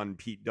Pete Dunne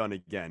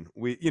again.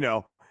 We, you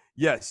know,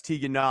 yes,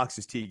 Tegan Knox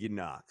is Tegan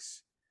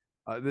Knox.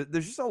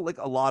 There's just a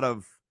lot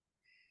of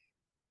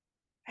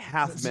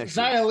half measures.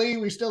 Xia Li,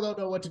 we still don't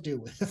know what to do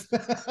with.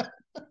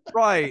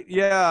 Right?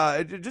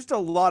 Yeah, just a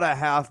lot of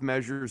half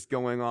measures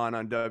going on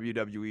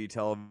WWE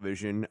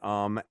television.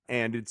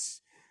 And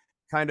it's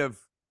kind of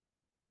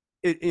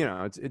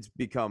it's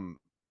become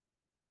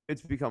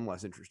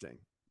less interesting.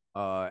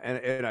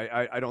 And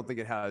I don't think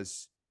it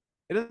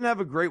doesn't have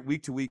a great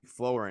week-to-week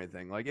flow or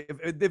anything. Like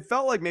it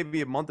felt like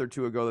maybe a month or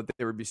two ago that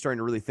they would be starting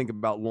to really think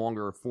about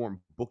longer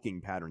form booking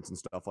patterns and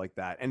stuff like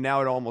that. And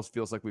now it almost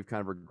feels like we've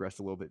kind of regressed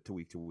a little bit to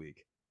week to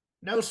week.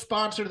 No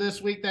sponsor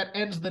this week. That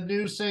ends the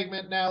news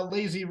segment now.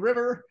 Lazy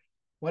River.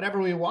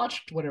 Whatever we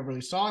watched, whatever we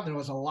saw, and there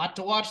was a lot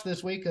to watch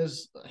this week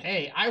because,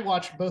 hey, I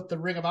watched both the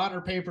Ring of Honor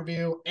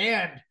pay-per-view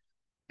and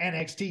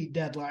NXT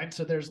Deadline,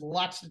 so there's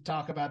lots to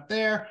talk about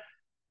there.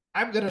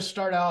 I'm going to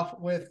start off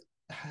with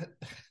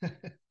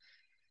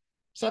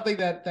something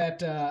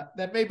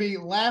that made me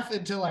laugh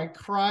until I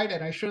cried,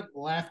 and I shouldn't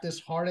laugh this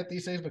hard at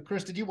these things. But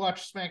Chris, did you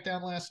watch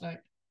SmackDown last night?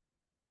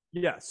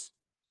 Yes.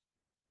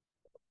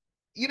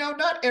 You know,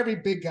 not every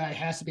big guy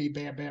has to be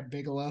Bam Bam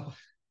Bigelow.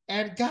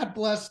 And God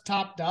bless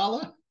Top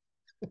Dollar.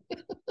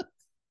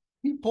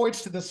 He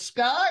points to the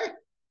sky.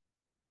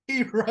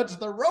 He runs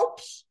the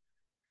ropes.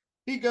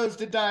 He goes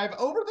to dive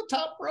over the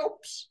top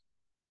ropes.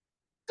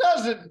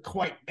 Doesn't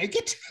quite make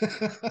it.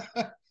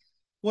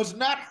 Was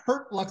not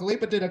hurt, luckily,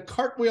 but did a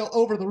cartwheel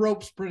over the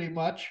ropes pretty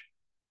much.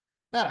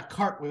 not a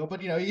cartwheel,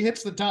 but he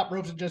hits the top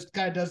ropes and just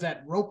kind of does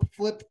that rope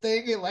flip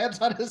thing. It lands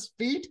on his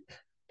feet.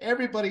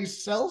 Everybody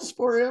sells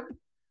for him,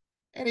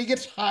 and he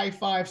gets high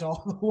fives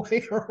all the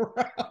way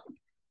around.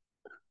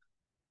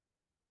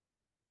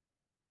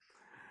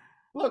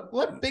 Look,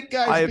 let big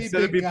guys I have be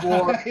said it big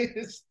before.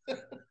 guys.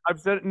 I've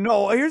said it.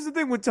 No, here's the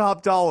thing with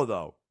Top Dollar,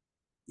 though.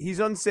 He's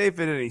unsafe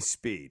at any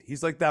speed.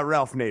 He's like that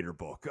Ralph Nader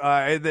book.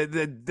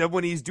 That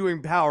when he's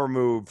doing power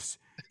moves,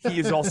 he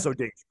is also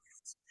dangerous.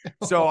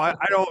 So I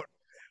don't.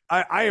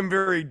 I am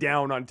very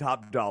down on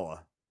Top Dollar.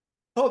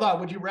 Hold on.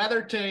 Would you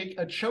rather take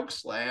a choke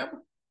slam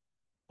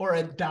or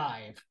a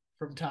dive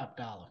from Top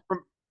Dollar?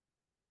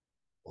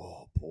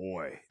 Oh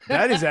boy,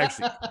 that is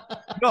actually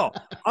no.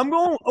 I'm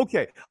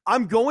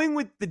going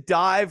with the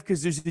dive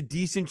because there's a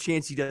decent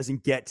chance he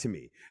doesn't get to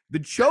me. The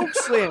choke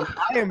slam,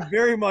 I am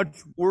very much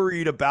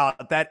worried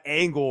about that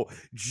angle,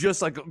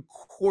 just like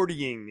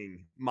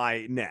accordioning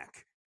my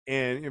neck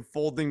and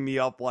folding me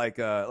up like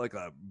a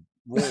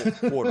roll of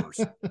quarters.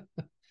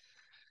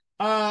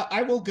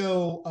 I will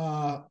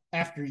go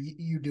after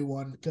you do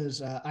one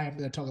because I am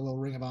going to talk a little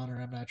Ring of Honor.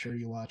 I'm not sure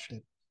you watched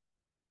it.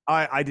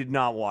 I did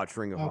not watch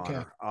Ring of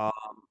Honor.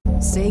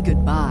 Say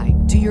goodbye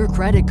to your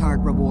credit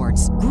card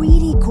rewards.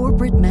 Greedy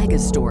corporate mega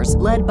stores,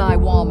 led by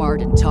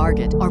Walmart and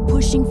Target, are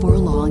pushing for a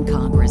law in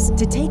Congress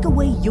to take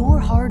away your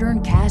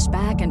hard-earned cash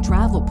back and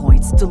travel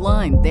points to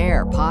line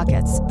their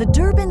pockets. The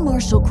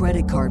Durbin-Marshall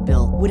credit card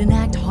bill would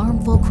enact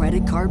harmful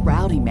credit card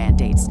routing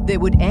mandates that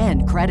would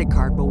end credit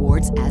card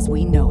rewards as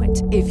we know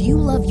it. If you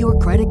love your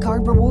credit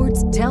card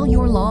rewards, tell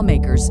your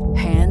lawmakers,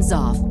 hands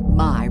off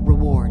my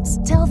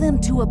rewards. Tell them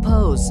to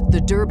oppose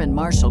the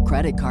Durbin-Marshall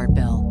credit card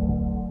bill.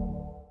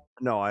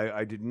 No,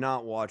 I did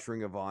not watch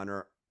Ring of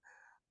Honor.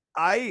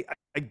 I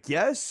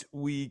guess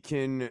we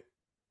can.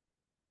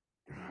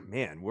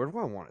 Man, where do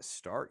I want to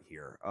start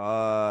here?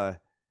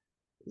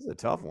 This is a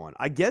tough one.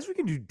 I guess we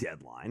can do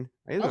Deadline.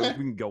 I guess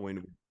we can go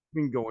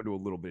into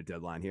a little bit of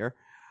Deadline here.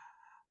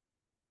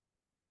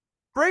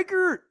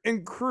 Breaker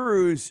and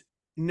Cruz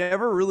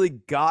never really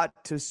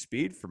got to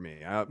speed for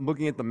me.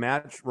 Looking at the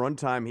match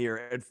runtime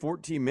here at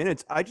 14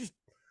 minutes,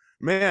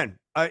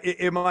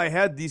 in my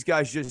head, these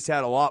guys just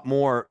had a lot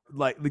more.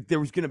 Like there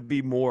was going to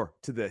be more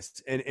to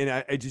this, and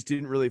I just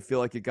didn't really feel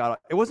like it got.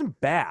 It wasn't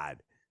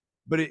bad,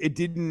 but it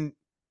didn't.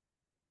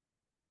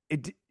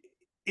 It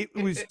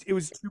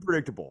was too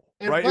predictable.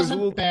 It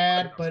wasn't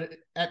bad, but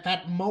at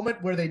that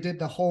moment where they did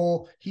the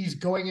whole he's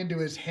going into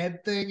his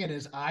head thing and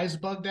his eyes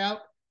bugged out,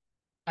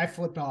 I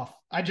flipped off.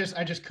 I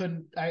just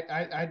couldn't.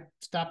 I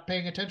stopped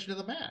paying attention to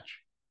the match.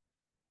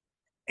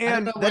 And I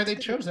don't know why they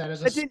chose that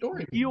as a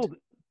story.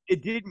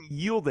 It didn't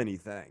yield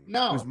anything.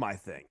 No, was my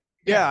thing.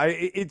 Yeah,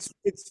 it's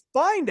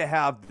fine to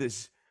have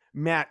this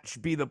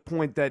match be the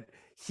point that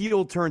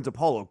heel turns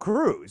Apollo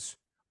Crews.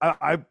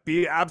 I'd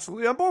be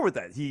absolutely on board with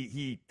that.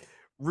 He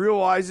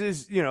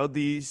realizes,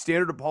 the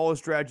standard Apollo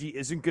strategy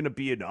isn't going to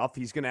be enough.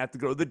 He's going to have to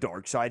go to the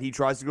dark side. He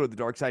tries to go to the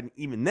dark side, and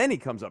even then he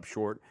comes up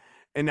short.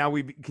 And now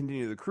we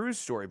continue the Crews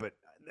story, but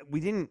we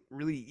didn't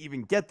really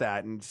even get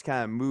that, and just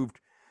kind of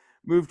moved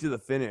to the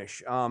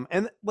finish.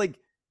 And like.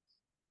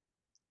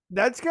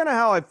 That's kind of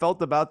how I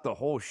felt about the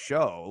whole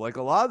show. Like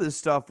a lot of this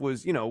stuff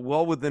was,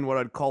 well within what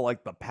I'd call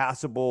like the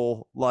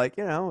passable, like,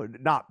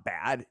 not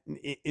bad,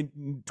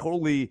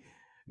 totally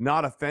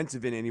not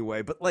offensive in any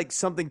way, but like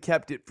something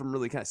kept it from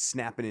really kind of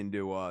snapping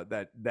into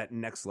that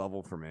next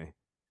level for me.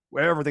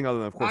 Where everything other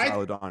than, of course,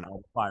 Aladon out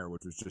of fire,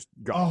 which was just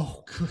gone.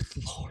 Oh, good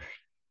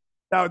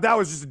Lord. That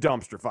was just a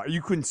dumpster fire.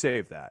 You couldn't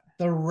save that.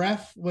 The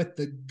ref with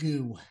the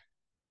goo.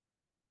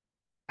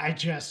 I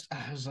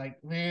was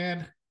like,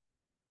 man.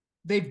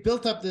 They've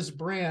built up this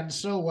brand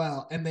so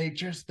well, and they're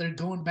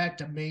going back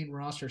to main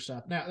roster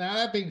stuff. Now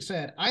that being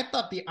said, I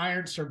thought the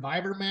Iron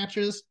Survivor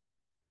matches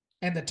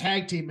and the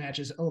tag team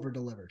matches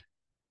over-delivered.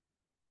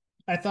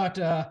 I thought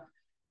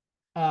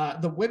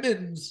the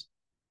women's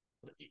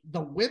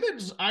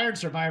Iron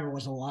Survivor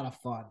was a lot of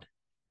fun,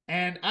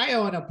 and I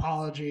owe an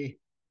apology.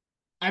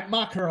 I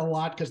mock her a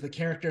lot because the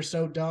character's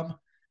so dumb,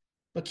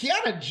 but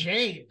Kiana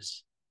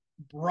James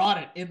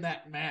brought it in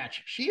that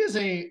match. She is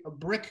a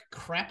brick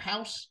crap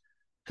house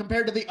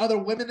compared to the other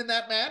women in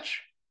that match,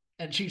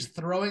 and she's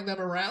throwing them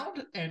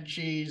around, and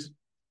she's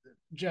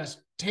overselling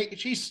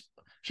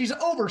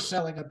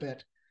a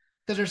bit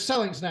because her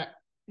selling's not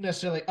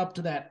necessarily up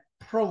to that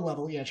pro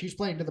level yet. She's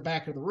playing to the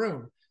back of the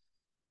room,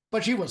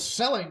 but she was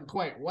selling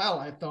quite well,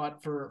 I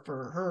thought, for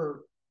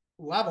her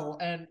level.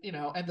 And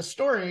and the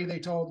story they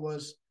told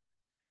was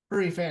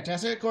pretty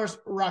fantastic. Of course,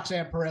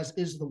 Roxanne Perez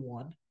is the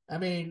one. I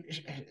mean,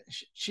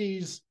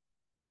 she's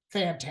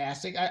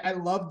fantastic. I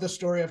love the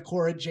story of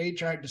Cora Jade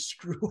trying to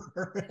screw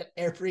her at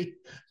every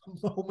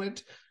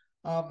moment.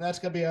 That's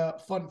gonna be a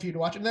fun feud to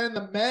watch. And then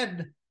the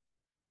men,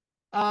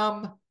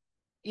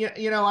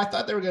 I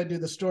thought they were gonna do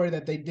the story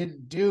that they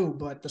didn't do,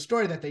 but the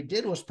story that they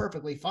did was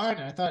perfectly fine.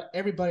 And I thought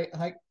everybody,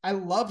 I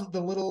loved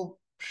the little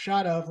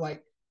shot of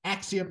like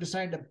Axiom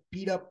deciding to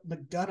beat up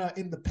McDonough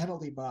in the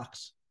penalty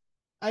box.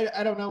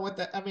 I don't know what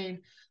that. I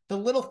mean, the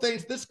little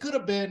things. This could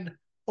have been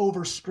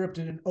over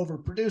scripted and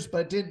overproduced,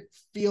 but it didn't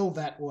feel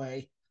that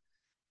way.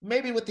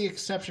 maybe with the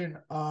exception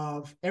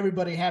of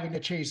everybody having to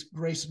chase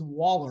Grayson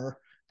Waller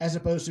as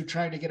opposed to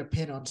trying to get a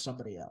pin on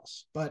somebody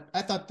else. But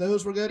I thought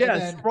those were good. And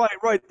Yes, then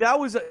right. That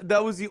was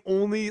the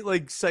only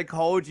like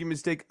psychology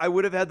mistake. I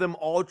would have had them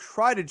all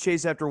try to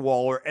chase after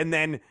Waller and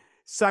then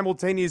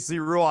simultaneously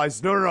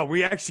realize, no,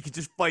 we actually could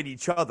just fight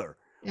each other.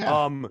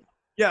 yeah,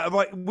 Yeah,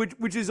 right.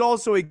 Which is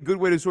also a good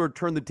way to sort of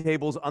turn the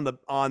tables on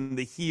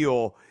the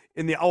heel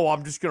in the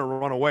I'm just gonna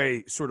run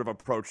away sort of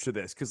approach to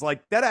this, because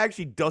like that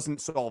actually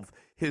doesn't solve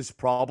his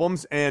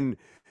problems. And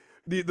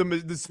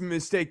this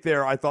mistake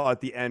there, I thought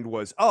at the end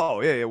was,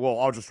 well,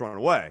 I'll just run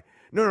away.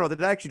 No,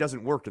 that actually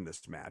doesn't work in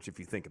this match if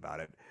you think about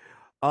it.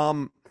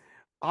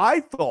 I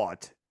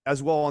thought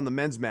as well on the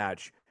men's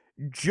match,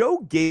 Joe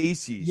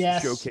Gacy's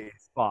showcase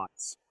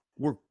spots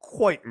were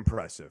quite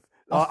impressive.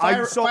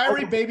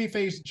 Fiery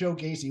babyface Joe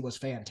Gacy was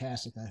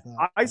fantastic, I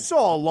thought. I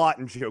saw a lot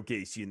in Joe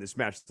Gacy in this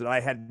match that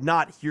I had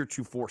not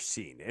heretofore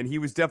seen, and he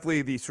was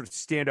definitely the sort of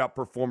standout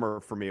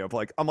performer for me.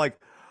 I'm like,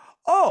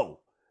 oh,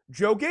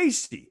 Joe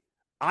Gacy,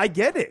 I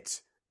get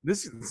it.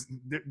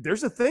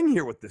 There's a thing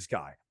here with this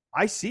guy.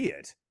 I see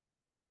it.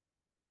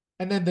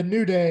 And then the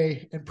New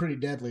Day and Pretty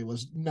Deadly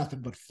was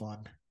nothing but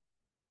fun.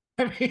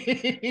 I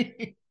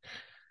mean,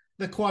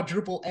 the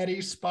quadruple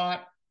Eddie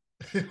spot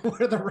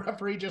where the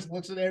referee just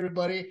looks at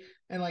everybody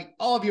and like,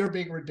 all of you are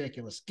being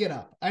ridiculous. Get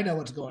up. I know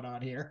what's going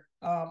on here.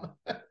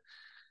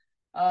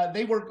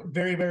 They work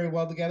very, very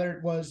well together.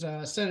 It was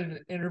said in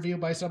an interview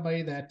by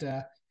somebody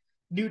that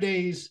New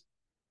Day's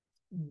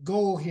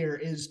goal here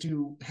is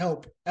to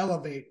help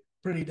elevate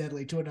Pretty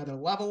Deadly to another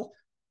level.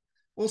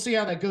 We'll see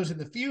how that goes in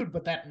the feud,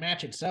 but that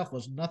match itself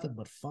was nothing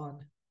but fun.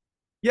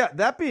 Yeah,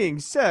 that being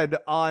said,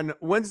 on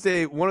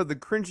Wednesday, one of the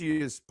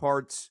cringiest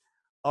parts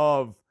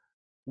of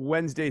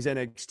Wednesday's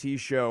NXT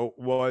show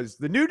was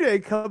the New Day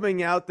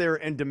coming out there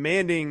and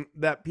demanding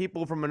that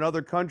people from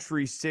another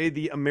country say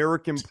the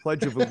American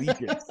Pledge of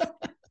Allegiance.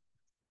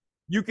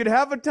 You could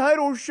have a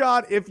title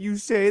shot if you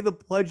say the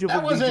Pledge of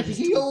Allegiance. That was a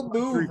heel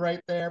move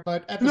right there,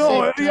 but at the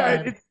same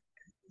time... it's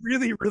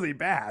really, really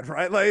bad,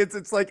 right? Like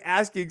it's like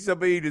asking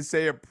somebody to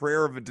say a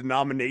prayer of a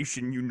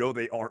denomination you know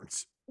they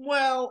aren't.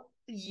 Well,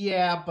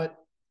 yeah, but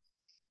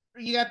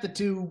you got the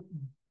two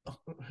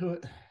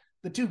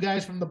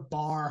guys from the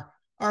bar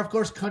are, of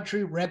course,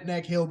 country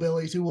redneck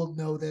hillbillies who will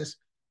know this,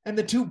 and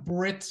the two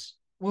Brits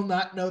will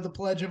not know the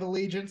Pledge of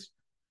Allegiance.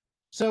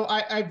 So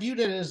I viewed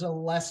it as a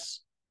less.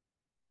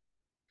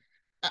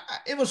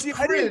 It was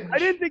cringe. I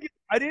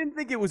didn't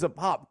think it was a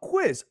pop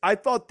quiz. I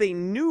thought they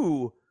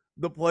knew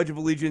the Pledge of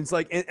Allegiance,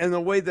 like, and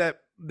the way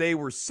that they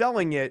were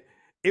selling it,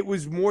 it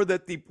was more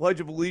that the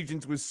Pledge of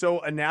Allegiance was so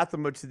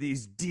anathema to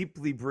these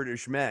deeply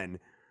British men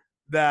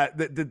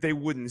that they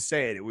wouldn't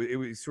say it. It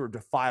would sort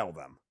of defile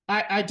them.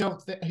 I don't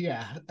think.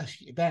 Yeah,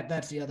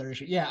 that's the other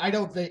issue. Yeah, I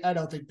don't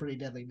think Pretty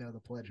Deadly know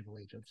the Pledge of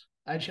Allegiance.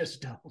 I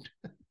just don't.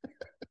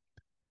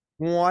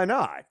 Why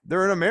not?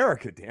 They're in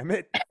America, damn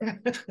it.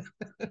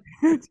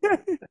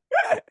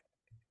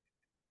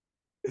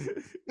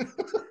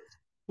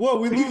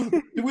 Whoa,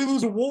 did we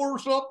lose a war or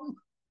something?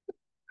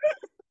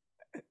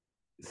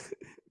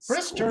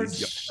 Chris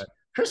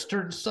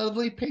turned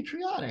suddenly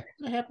patriotic.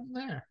 What happened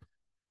there?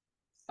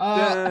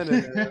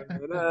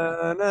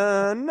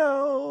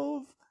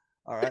 No.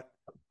 All right.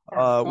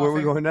 Where are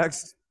we going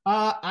next?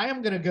 I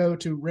am going to go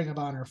to Ring of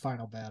Honor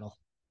Final Battle.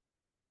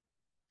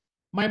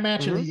 My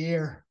match of the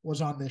year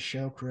was on this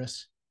show,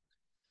 Chris.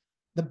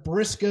 The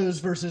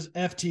Briscoes versus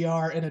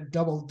FTR in a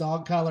double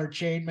dog collar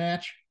chain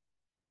match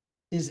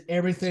is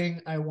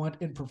everything I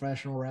want in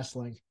professional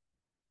wrestling.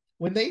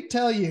 When they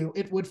tell you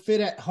it would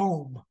fit at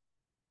home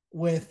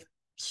with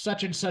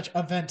such and such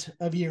event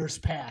of years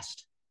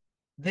past,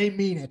 they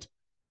mean it.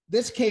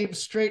 This came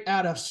straight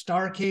out of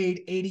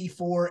Starrcade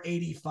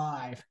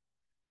 84-85.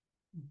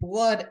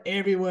 Blood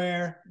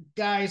everywhere,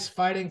 guys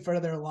fighting for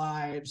their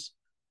lives.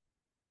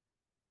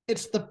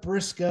 It's the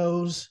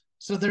Briscoes,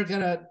 so they're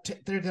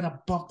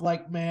gonna bump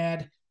like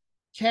mad.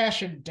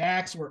 Cash and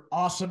Dax were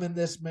awesome in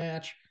this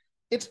match.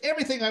 It's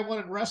everything I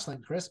want in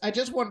wrestling, Chris. I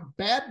just want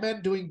bad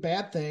men doing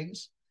bad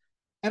things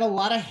and a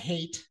lot of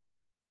hate,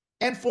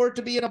 and for it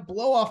to be in a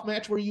blow-off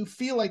match where you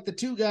feel like the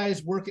two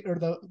guys working, or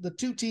the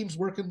two teams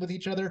working with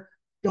each other,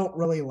 don't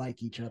really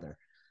like each other.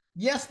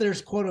 Yes,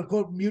 there's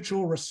quote-unquote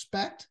mutual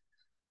respect,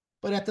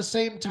 but at the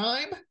same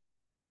time,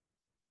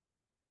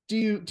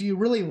 do you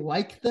really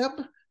like them,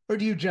 or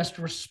do you just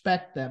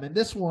respect them? And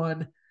this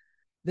one,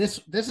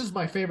 this is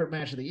my favorite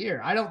match of the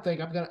year. I don't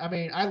think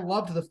I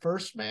loved the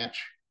first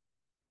match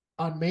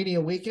on Mania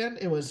weekend.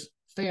 It was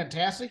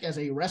fantastic as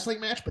a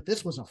wrestling match, but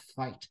this was a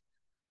fight.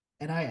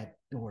 And I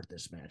adored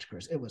this match,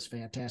 Chris. It was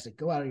fantastic.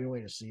 Go out of your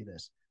way to see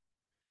this.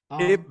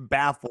 It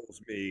baffles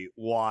me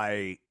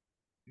why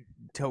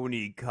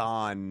Tony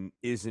Khan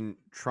isn't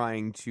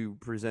trying to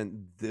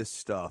present this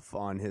stuff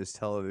on his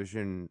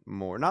television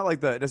more. Not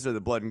like necessarily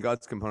the blood and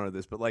guts component of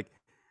this, but like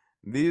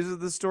these are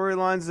the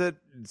storylines that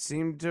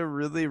seem to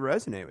really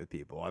resonate with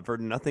people. I've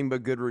heard nothing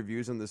but good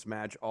reviews on this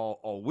match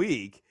all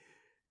week,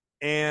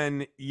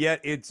 and yet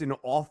it's an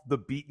off the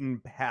beaten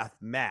path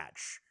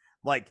match.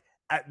 Like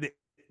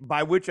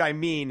by which I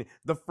mean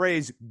the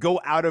phrase "go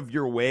out of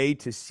your way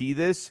to see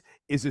this"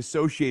 is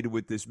associated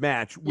with this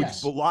match, which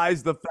Yes.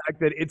 belies the fact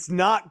that it's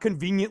not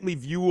conveniently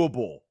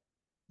viewable.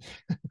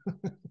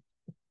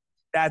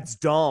 That's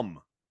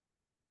dumb.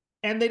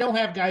 And they don't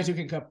have guys who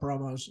can cut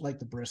promos like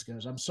the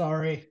Briscoes. I'm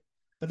sorry,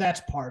 but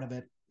that's part of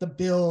it. The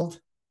build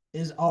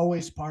is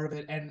always part of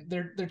it. And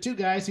they're two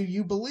guys who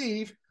you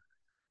believe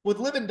would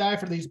live and die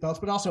for these belts,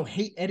 but also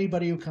hate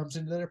anybody who comes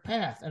into their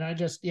path. And I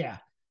just, yeah.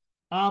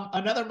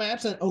 Another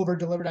match that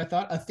over-delivered, I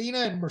thought, Athena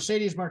and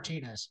Mercedes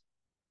Martinez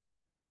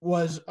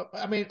was,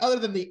 I mean, other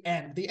than the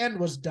end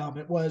was dumb.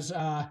 It was,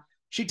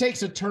 she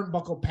takes a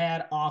turnbuckle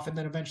pad off and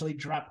then eventually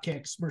drop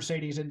kicks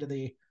Mercedes into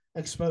the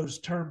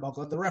exposed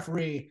turnbuckle. The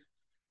referee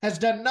has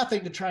done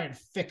nothing to try and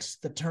fix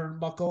the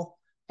turnbuckle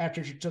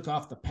after she took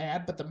off the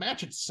pad, but the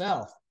match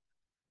itself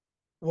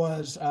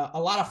was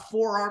a lot of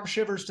forearm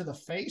shivers to the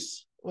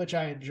face, which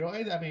I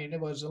enjoyed. I mean,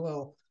 it was a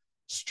little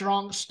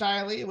strong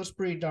styly. It was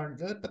pretty darn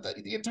good, but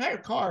the entire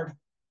card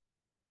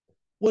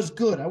was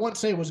good. I wouldn't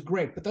say it was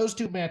great, but those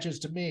two matches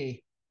to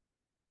me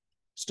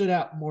stood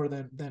out more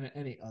than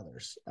any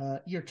others.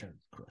 Your turn,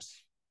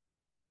 Chris.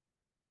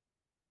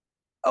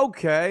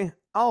 Okay.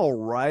 All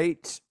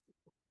right.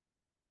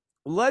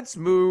 Let's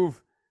move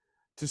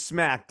to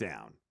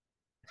SmackDown.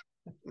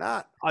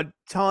 Not a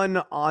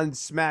ton on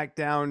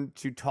SmackDown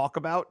to talk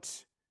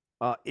about,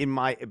 in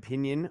my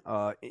opinion,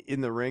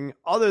 in the ring,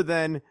 other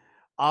than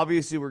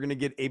obviously we're going to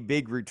get a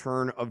big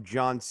return of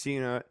John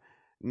Cena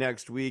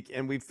next week.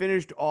 And we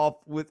finished off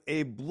with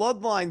a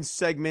Bloodline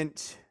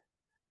segment.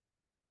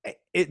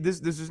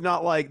 This is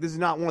not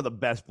one of the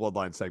best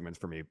Bloodline segments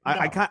for me. No.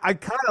 I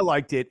kind of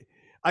liked it.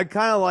 I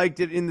kind of liked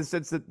it in the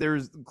sense that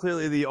there's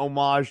clearly the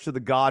homage to The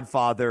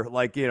Godfather.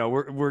 Like, you know,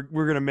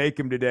 we're gonna make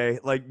him today.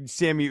 Like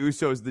Sammy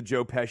Uso is the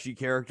Joe Pesci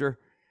character.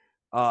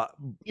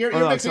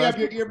 You're mixing up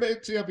your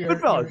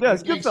Goodfellas.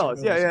 Yes,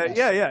 Goodfellas.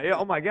 Yeah.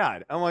 Oh my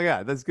god,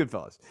 that's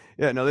Goodfellas.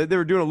 Yeah, no, they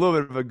were doing a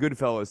little bit of a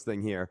Goodfellas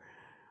thing here,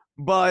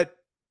 but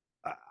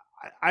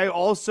I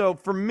also,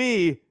 for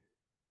me,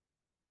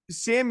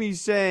 Sammy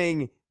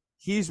saying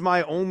he's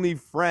my only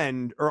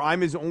friend or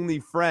I'm his only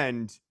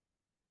friend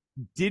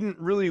didn't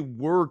really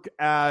work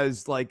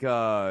as like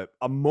a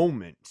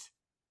moment,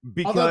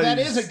 because although that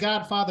is a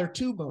Godfather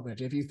 2 moment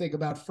if you think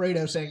about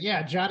Fredo saying,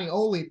 yeah, Johnny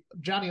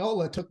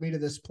Ola took me to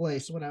this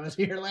place when I was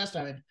here last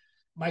time, and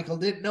Michael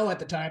didn't know at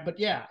the time, but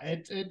yeah,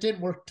 it didn't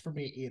work for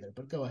me either.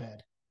 But go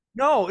ahead.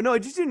 No, it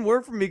just didn't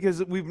work for me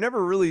because we've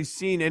never really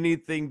seen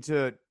anything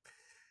to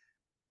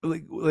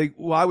like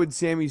why would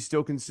Sammy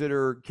still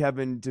consider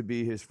Kevin to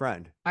be his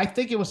friend? I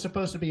think it was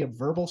supposed to be a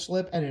verbal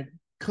slip and it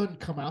couldn't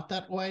come out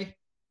that way.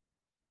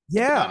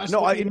 Yeah,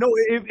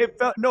 it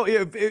felt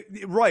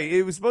right.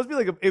 It was supposed to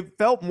be like it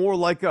felt more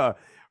like a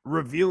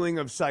revealing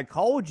of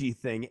psychology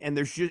thing, and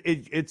there's just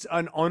it's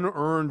an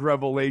unearned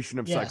revelation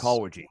of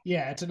psychology.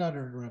 Yeah, it's an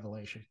unearned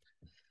revelation.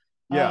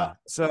 Yeah,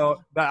 so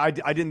I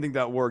didn't think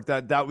that worked.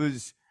 That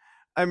was,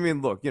 I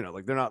mean, look, you know,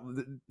 like they're not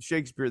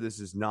Shakespeare.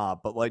 This is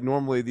not, but like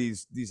normally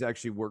these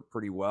actually work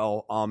pretty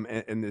well.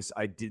 And this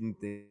I didn't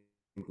think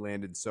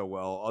landed so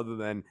well. Other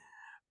than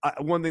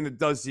one thing that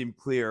does seem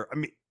clear. I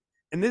mean.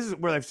 And this is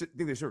where I think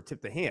they sort of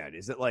tipped the hand,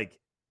 is that like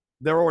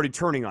they're already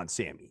turning on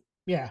Sammy.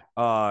 Yeah.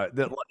 Like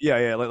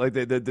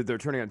they're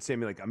turning on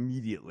Sammy like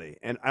immediately,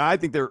 and I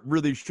think there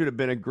really should have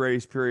been a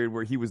grace period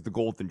where he was the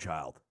golden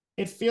child.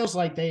 It feels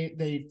like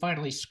they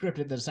finally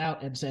scripted this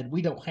out and said,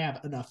 we don't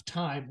have enough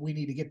time. We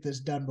need to get this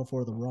done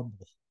before the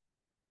Rumble.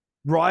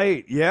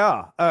 Right.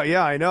 Yeah.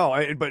 Yeah. I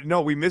know. But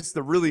no, we missed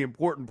the really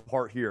important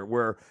part here,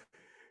 where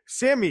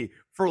Sammy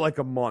for like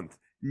a month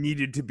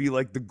needed to be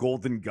like the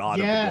golden god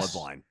of the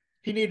bloodline.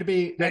 He needed to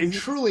be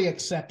truly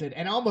accepted,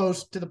 and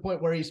almost to the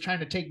point where he's trying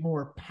to take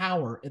more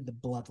power in the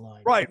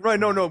bloodline. Right.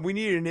 No. We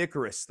need an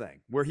Icarus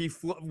thing where he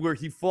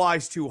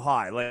flies too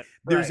high. Like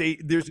there's a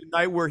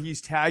night where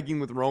he's tagging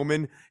with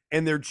Roman,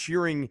 and they're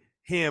cheering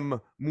him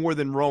more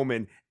than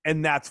Roman,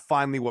 and that's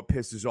finally what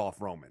pisses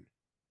off Roman.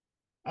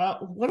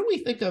 What do we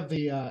think of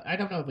the? I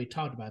don't know if we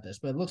talked about this,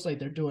 but it looks like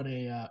they're doing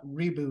a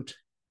reboot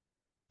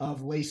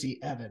of Lacey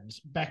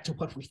Evans back to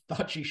what we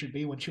thought she should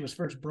be when she was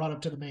first brought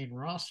up to the main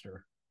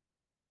roster.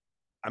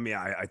 I mean,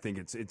 I think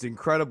it's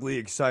incredibly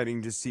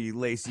exciting to see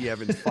Lacey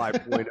Evans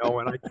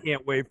 5.0, and I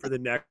can't wait for the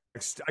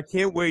next. I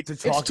can't wait to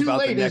talk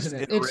about the next.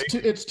 Isn't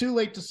it? It's too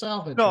late to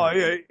salvage. No,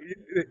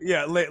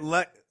 yeah.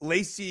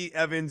 Lacey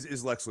Evans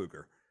is Lex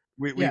Luger.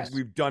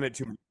 We've done it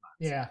too many times.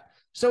 Yeah.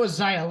 So is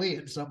Xia Li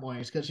in some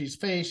ways, because she's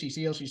face, she's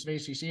heel, she's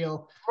face, she's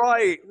heel.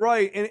 Right.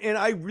 And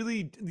I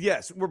really,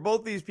 yes, we're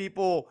both these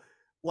people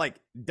like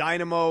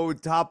Dynamo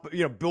top,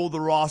 build the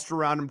roster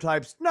around them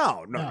types.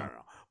 No.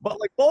 But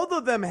like both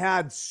of them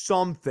had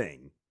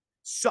something.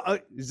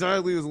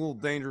 Xia Li was a little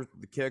dangerous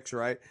with the kicks,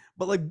 right?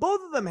 But like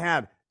both of them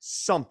had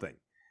something.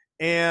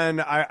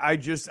 And I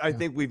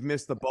think we've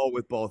missed the boat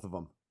with both of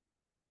them.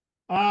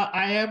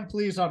 I am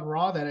pleased on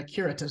Raw that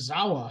Akira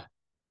Tozawa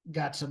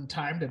got some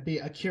time to be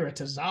Akira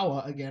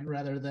Tozawa again,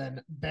 rather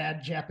than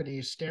bad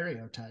Japanese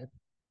stereotype.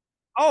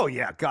 Oh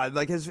yeah, God,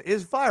 like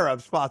his fire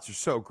up spots are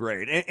so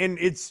great, and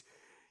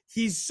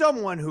he's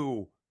someone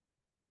who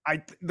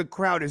the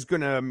crowd is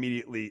going to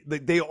immediately,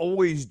 like they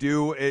always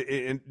do,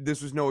 and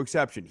this was no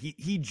exception.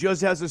 He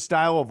just has a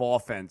style of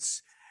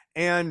offense,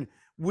 and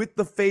with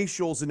the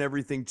facials and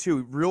everything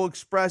too, real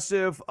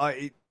expressive,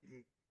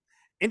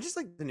 and just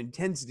like an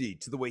intensity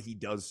to the way he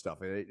does stuff.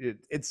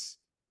 It's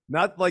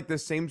not like the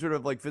same sort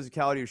of like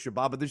physicality of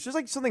Shabbat, but there's just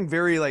like something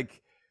very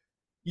like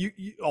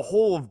a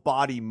whole of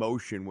body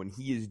motion when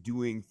he is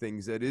doing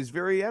things that is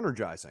very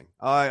energizing.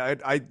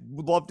 I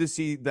would love to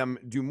see them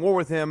do more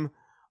with him.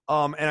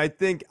 And I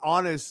think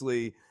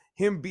honestly,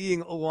 him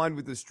being aligned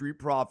with the Street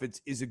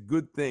Profits is a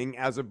good thing,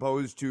 as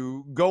opposed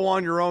to go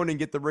on your own and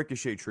get the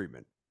Ricochet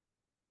treatment.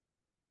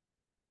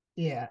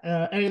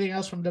 Yeah. Anything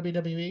else from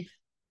WWE?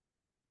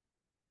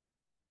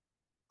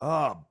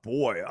 Oh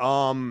boy.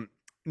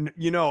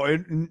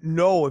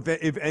 No.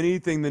 If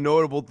anything, the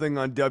notable thing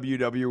on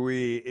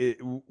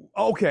WWE.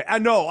 Okay, I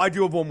know. I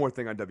do have one more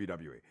thing on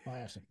WWE.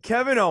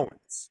 Kevin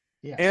Owens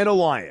and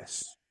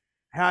Elias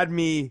had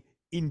me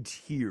in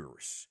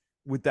tears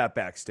with that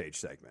backstage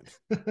segment.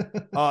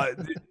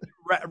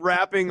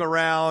 Wrapping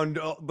around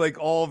like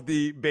all of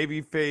the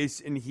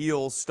babyface and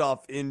heel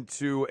stuff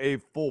into a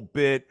full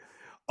bit.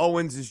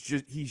 Owens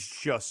he's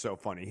just so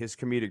funny. His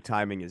comedic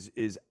timing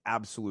is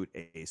absolute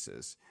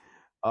aces.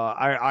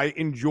 I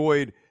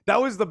enjoyed,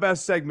 that was the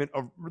best segment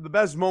of the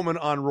best moment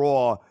on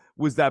Raw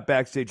was that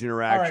backstage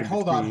interaction.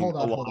 All right, hold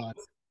on.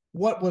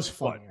 What was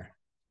funnier?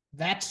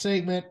 That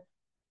segment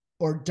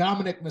or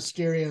Dominic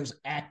Mysterio's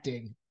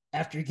acting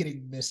after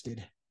getting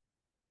misted?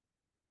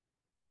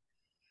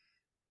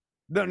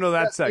 No,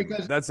 that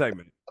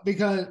segment.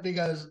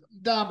 Because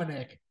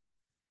Dominic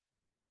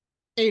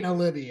ain't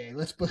Olivier.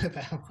 Let's put it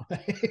that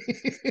way.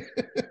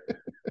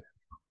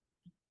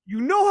 You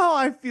know how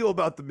I feel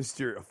about the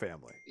Mysterio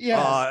family.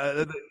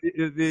 Yes.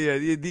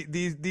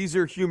 These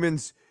are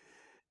humans.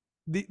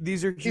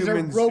 These are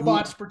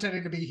robots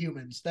pretending to be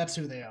humans. That's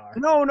who they are.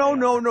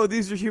 No.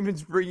 These are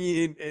humans bringing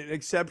in an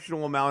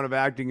exceptional amount of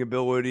acting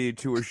ability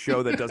to a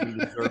show that doesn't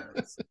deserve it.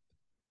 This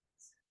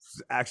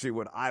is actually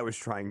what I was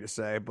trying to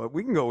say, but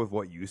we can go with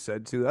what you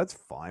said too. That's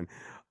fine.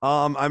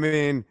 I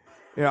mean,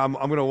 yeah, I'm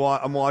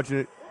watching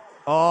it.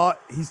 Oh,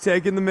 he's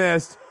taking the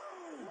mist.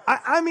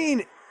 I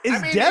mean,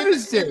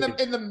 devastating.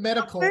 In the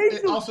medical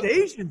also,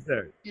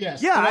 there.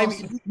 Yes. Yeah, I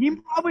mean, he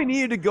probably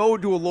needed to go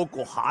to a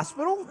local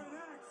hospital.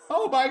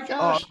 Oh my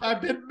gosh,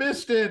 I've been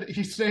misted.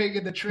 He's saying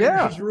in the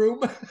trainer's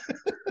room.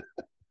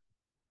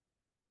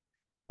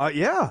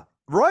 Yeah,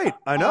 right.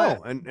 I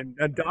know. And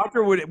a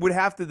doctor would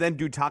have to then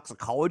do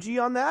toxicology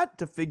on that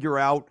to figure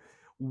out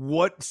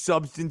what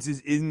substance is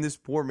in this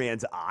poor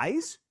man's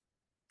eyes.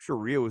 I'm sure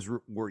Rhea was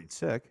worried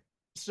sick.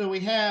 So we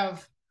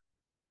have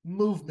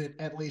movement,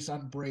 at least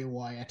on Bray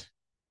Wyatt.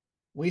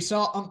 We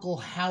saw Uncle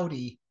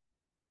Howdy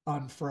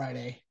on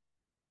Friday.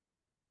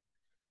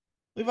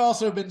 We've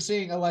also been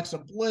seeing Alexa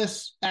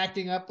Bliss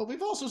acting up, but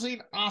we've also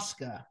seen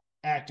Asuka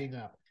acting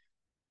up.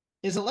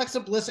 Is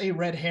Alexa Bliss a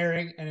red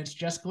herring and it's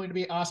just going to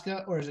be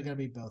Asuka, or is it going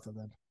to be both of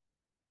them?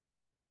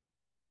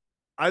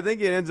 I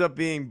think it ends up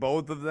being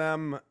both of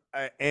them.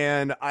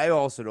 And I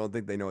also don't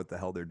think they know what the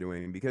hell they're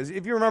doing, because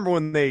if you remember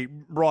when they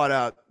brought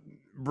out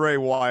Bray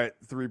Wyatt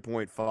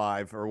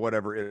 3.5 or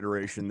whatever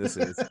iteration this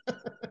is,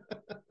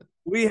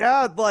 we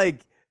had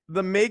like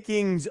the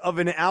makings of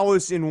an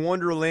Alice in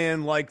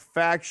Wonderland like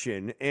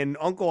faction, and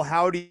Uncle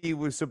Howdy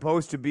was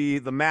supposed to be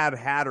the Mad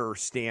Hatter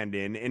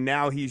stand-in, and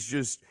now he's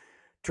just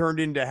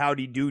turned into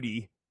Howdy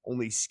Doody,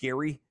 only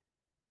scary.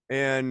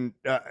 And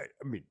I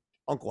mean,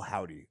 Uncle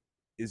Howdy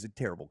is a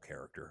terrible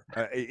character.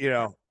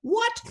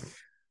 What?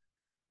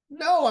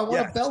 No, I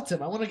want to belt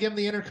him. I want to give him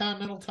the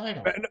Intercontinental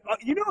title.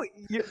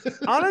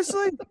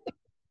 Honestly,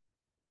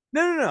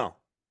 no.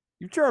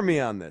 You turn me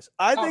on this.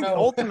 I think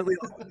ultimately,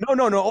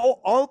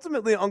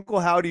 ultimately,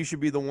 Uncle Howdy should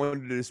be the one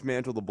to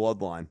dismantle the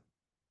bloodline.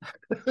 I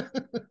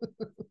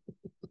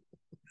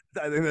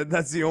think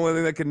that's the only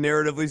thing that can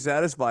narratively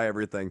satisfy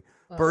everything.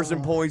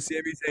 Person pulling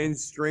Sami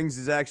Zayn's strings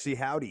is actually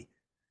Howdy.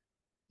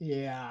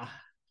 Yeah.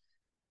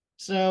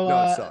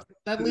 So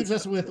that leaves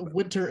us with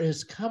Winter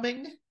is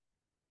Coming.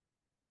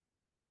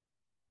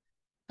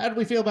 How did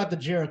we feel about the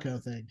Jericho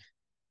thing?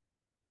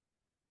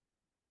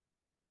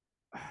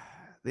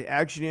 The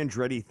Action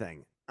Andretti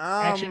thing.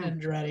 Action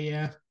Andretti,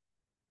 yeah.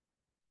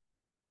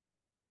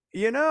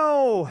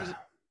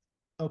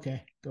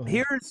 Okay, go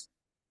ahead.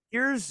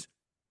 Here's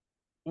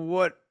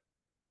what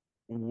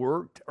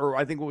worked, or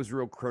I think what was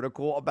real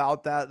critical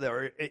about that.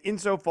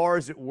 Insofar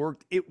as it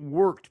worked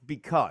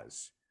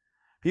because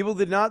people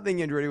did not think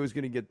Andretti was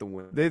going to get the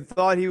win. They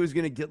thought he was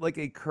going to get like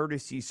a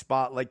courtesy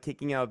spot, like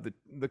kicking out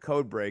the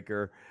code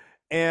breaker.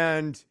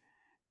 And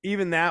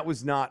even that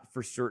was not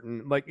for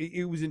certain. Like,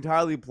 it was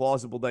entirely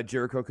plausible that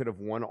Jericho could have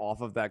won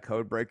off of that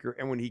code breaker.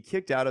 And when he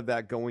kicked out of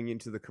that going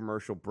into the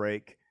commercial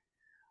break,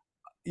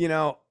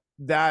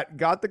 that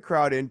got the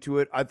crowd into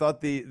it. I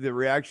thought the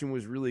reaction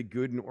was really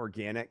good and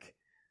organic.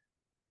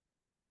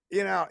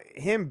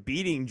 Him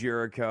beating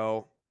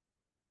Jericho,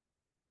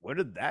 what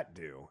did that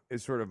do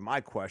is sort of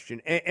my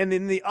question. And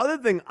then the other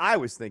thing I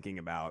was thinking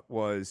about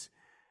was,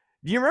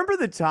 do you remember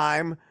the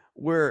time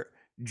where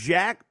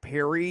Jack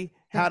Perry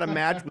had a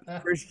match with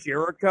Chris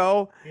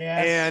Jericho.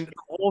 Yes. And the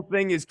whole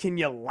thing is, can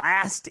you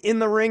last in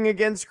the ring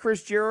against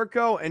Chris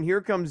Jericho? And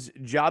here comes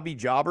Jobby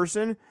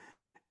Jobberson,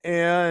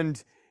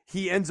 and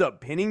he ends up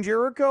pinning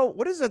Jericho.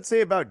 What does that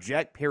say about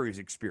Jack Perry's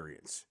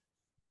experience?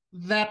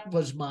 That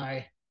was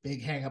my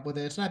big hang up with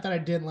it. It's not that I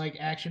didn't like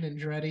Action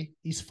Andretti.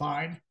 He's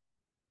fine.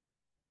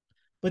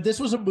 But this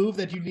was a move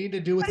that you need to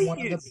do with one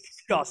of the.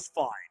 Just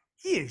fine.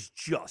 He is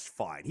just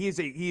fine. He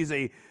is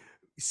a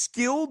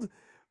skilled,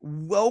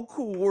 well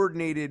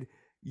coordinated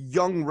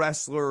young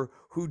wrestler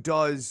who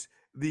does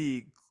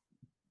the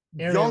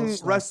Aerial young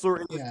stuff. wrestler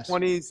in Yes. his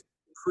 20s,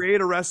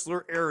 create a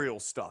wrestler aerial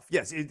stuff.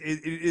 Yes, it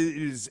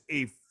is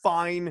a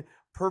fine,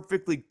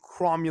 perfectly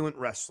cromulent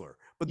wrestler,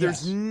 but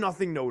there's Yes.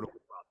 nothing notable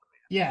about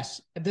him.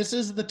 Yes, this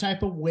is the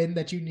type of win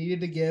that you needed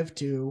to give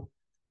to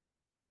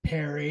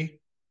Perry,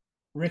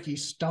 Ricky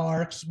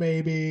Starks,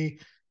 maybe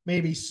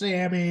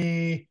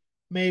Sammy,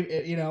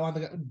 maybe on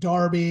the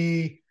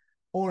Darby,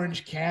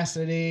 Orange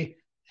Cassidy.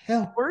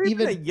 Hell, Or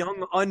even a even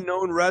young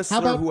unknown wrestler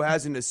about- who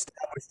has an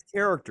established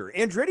character.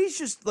 Andretti's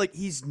just like,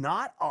 he's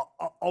not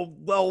a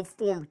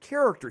well-formed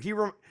character.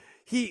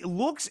 He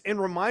looks and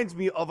reminds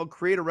me of a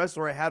creative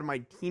wrestler I had in my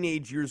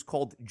teenage years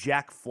called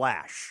Jack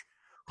Flash,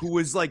 who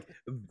was like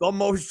the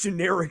most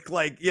generic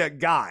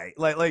guy.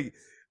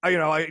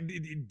 I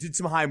did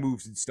some high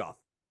moves and stuff.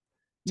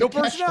 No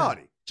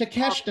personality.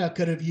 Takeshita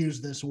could have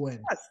used this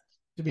win. Yes.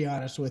 To be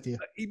honest with you.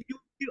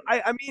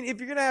 I mean, if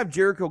you're gonna have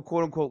Jericho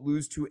quote unquote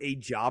lose to a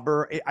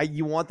jobber,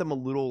 you want them a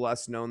little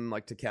less known than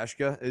like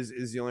Takeshita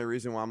is the only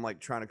reason why I'm like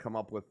trying to come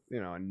up with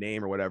a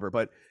name or whatever.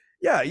 But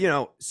yeah,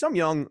 some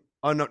young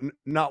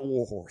not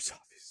Warhorse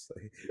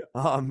obviously,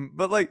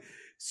 but like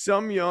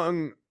some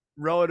young,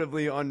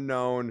 relatively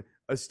unknown,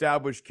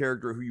 established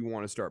character who you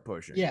want to start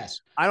pushing.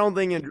 Yes. I don't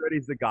think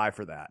Andretti's the guy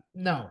for that.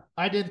 No,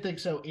 I didn't think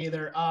so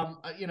either.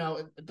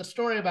 The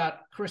story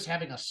about Chris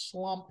having a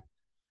slump,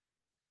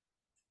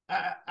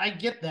 I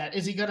get that.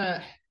 Is he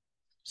gonna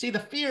see the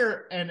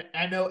fear? And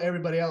I know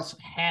everybody else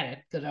had it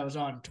because I was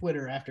on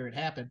Twitter after it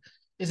happened.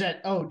 Is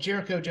that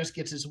Jericho just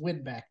gets his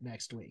win back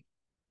next week?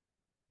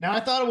 Now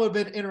I thought it would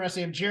have been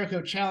interesting if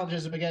Jericho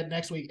challenges him again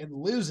next week and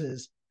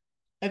loses,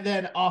 and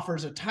then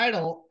offers a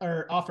title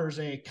or offers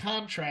a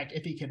contract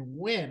if he can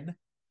win,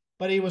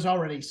 but he was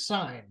already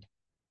signed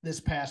this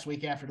past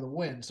week after the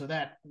win, so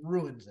that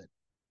ruins it.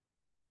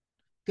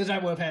 Because I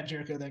would have had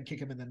Jericho then kick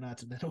him in the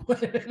nuts and then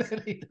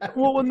win.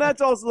 Well, and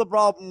that's also the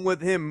problem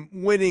with him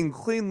winning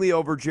cleanly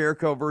over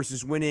Jericho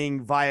versus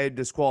winning via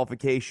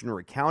disqualification or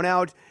a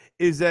countout,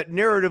 is that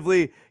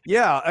narratively,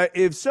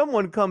 if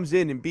someone comes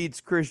in and beats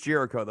Chris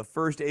Jericho, the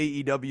first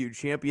AEW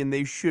champion,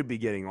 they should be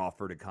getting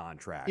offered a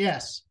contract.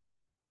 Yes.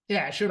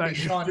 Yeah, it should be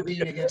Sean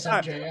Dean against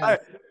MJF.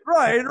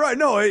 Right.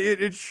 No,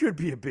 it should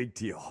be a big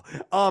deal.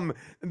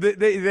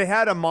 They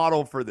had a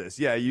model for this.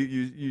 Yeah,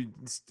 you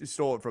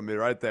stole it from me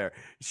right there.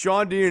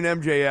 Sean Dean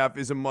and MJF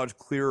is a much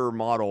clearer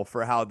model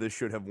for how this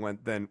should have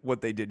went than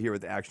what they did here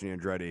with Action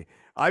Andretti.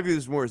 I view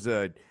this more as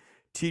a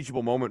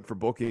teachable moment for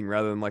booking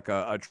rather than like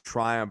a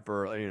triumph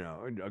or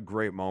a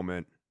great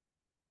moment.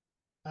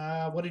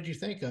 What did you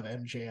think of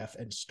MJF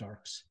and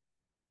Starks?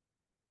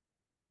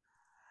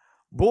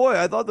 Boy,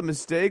 I thought the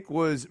mistake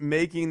was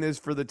making this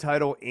for the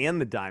title and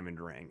the diamond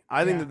ring.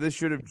 I think that this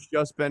should have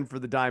just been for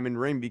the diamond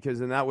ring, because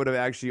then that would have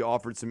actually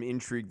offered some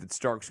intrigue that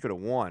Starks could have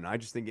won. I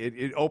just think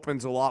it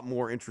opens a lot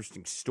more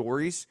interesting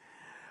stories.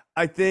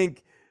 I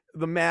think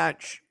the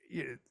match,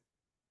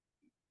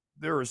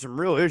 there were some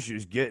real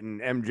issues getting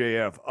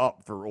MJF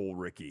up for old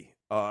Ricky.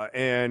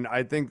 And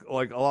I think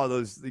like a lot of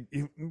those,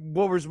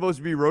 what were supposed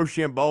to be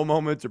Rochambeau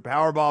moments or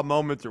Powerbomb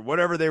moments or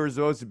whatever they were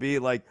supposed to be,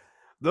 like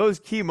those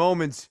key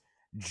moments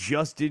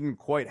just didn't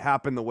quite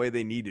happen the way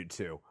they needed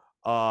to.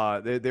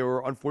 They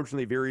were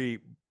unfortunately very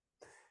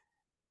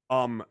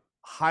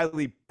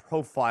highly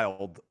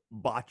profiled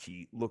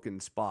botchy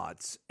looking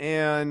spots.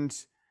 And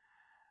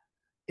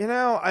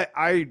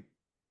I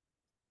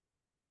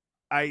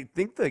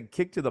think the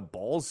kick to the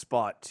balls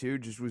spot too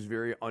just was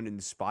very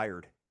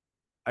uninspired.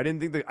 I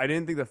didn't think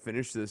the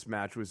finish to this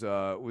match was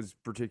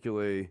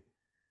particularly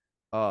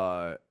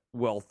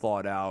well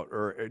thought out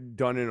or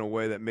done in a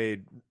way that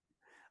made,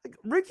 like,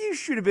 Ricky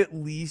should have at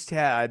least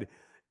had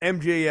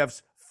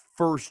MJF's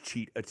first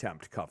cheat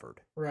attempt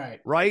covered.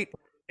 Right?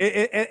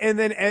 And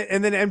then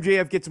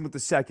MJF gets him with the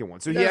second one.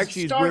 So he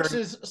actually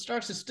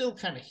Starks is still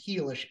kind of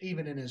heelish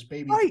even in his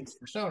baby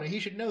persona. He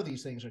should know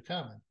these things are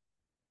coming.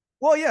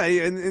 Well, yeah,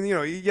 and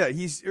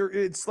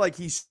it's like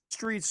he's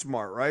street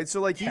smart, right? So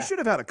like he should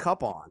have had a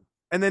cup on.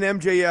 And then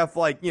MJF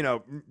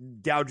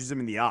gouges him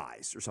in the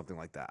eyes or something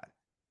like that.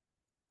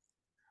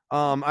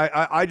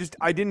 I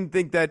didn't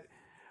think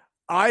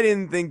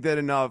that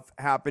enough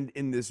happened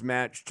in this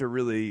match to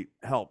really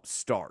help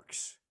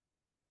Starks.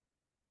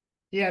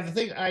 Yeah, the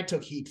thing I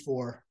took heat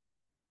for,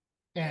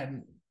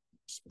 and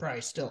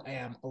probably still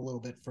am a little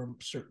bit from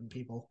certain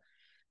people,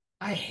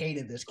 I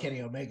hated this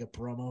Kenny Omega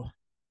promo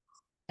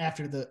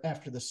after the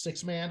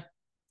 6-man,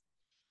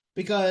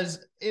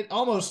 because it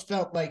almost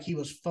felt like he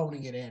was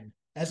phoning it in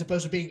as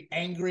opposed to being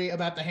angry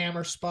about the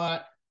hammer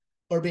spot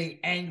or being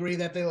angry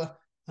that they were,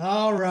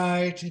 all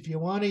right, if you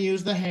want to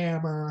use the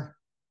hammer,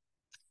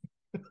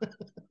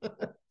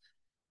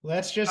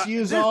 let's just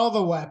use all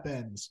the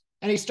weapons.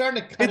 And he's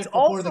starting to cut it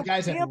before the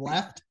guys had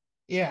left.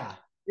 Yeah.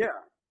 Yeah.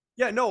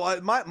 Yeah, no,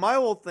 my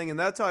whole thing, and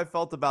that's how I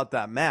felt about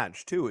that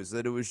match, too, is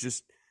that it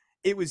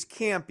was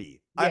campy.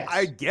 Yes.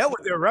 I get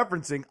what they're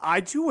referencing.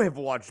 I, too, have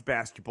watched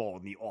basketball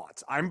in the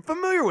aughts. I'm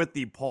familiar with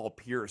the Paul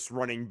Pierce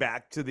running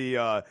back to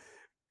the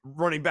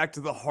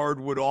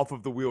hardwood off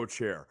of the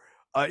wheelchair.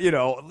 I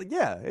know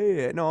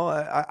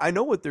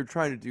what they're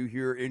trying to do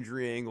here.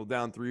 Injury angle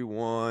down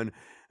 3-1.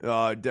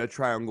 Dead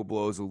triangle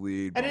blows a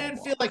lead. I didn't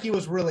feel like he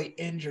was really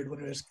injured when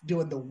he was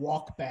doing the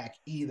walk back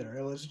either.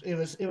 It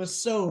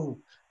was so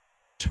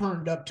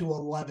turned up to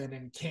 11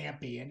 and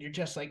campy, and you're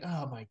just like,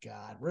 oh my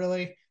God,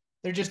 really?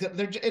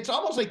 It's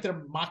almost like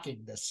they're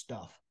mocking this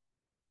stuff.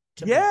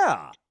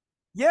 Yeah.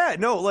 Yeah,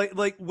 no,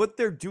 like what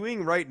they're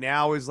doing right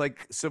now is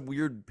like some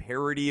weird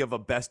parody of a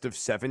best of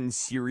 7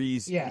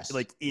 series, yes,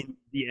 like in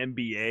the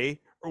NBA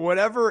or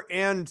whatever.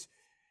 And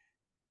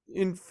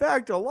in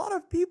fact, a lot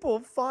of people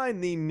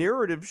find the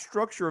narrative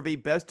structure of a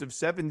best of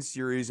 7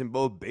 series in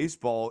both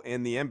baseball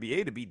and the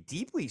NBA to be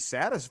deeply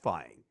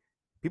satisfying.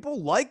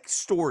 People like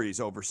stories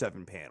over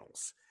 7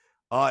 panels,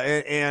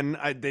 and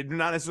they're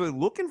not necessarily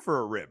looking for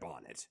a rib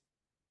on it.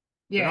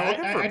 Yeah,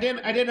 I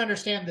didn't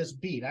understand this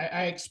beat.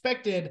 I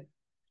expected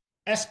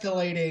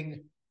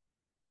escalating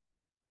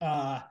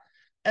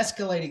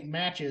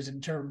matches in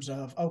terms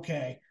of,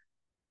 okay,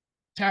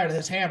 tired of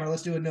this hammer,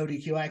 let's do a no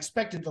DQ. I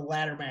expected the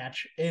ladder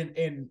match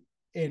in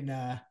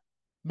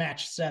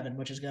match 7,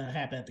 which is going to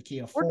happen at the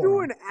Kia Forum. We're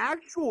doing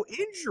actual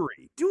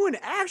injury.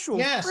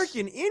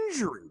 Freaking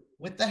injury.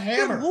 With the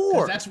hammer.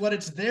 Because that's what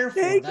it's there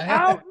for. Take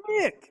out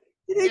Nick.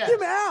 Take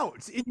him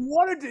out. You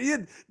wanted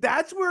to,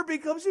 that's where it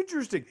becomes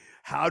interesting.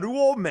 How do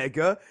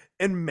Omega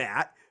and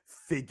Matt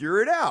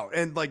figure it out?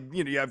 And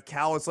you have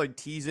Callis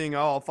teasing,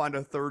 I'll find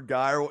a third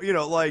guy, or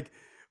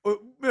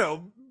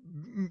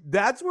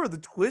that's where the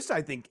twist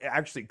I think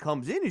actually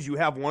comes in, is you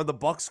have one of the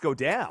Bucks go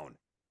down.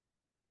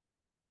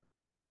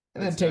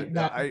 And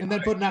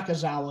then put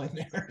Nakazawa in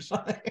there or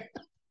something.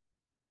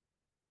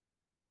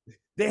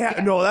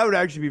 That would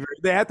actually be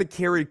they have to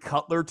carry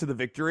Cutler to the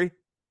victory.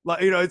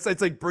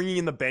 It's like bringing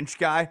in the bench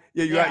guy.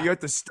 You have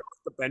to start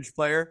the bench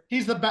player.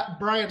 He's the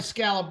Brian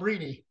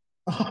Scalabrine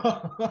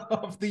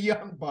of the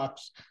Young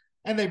Bucks,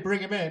 and they bring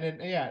him in,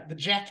 and the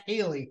Jack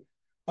Haley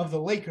of the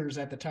Lakers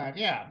at the time.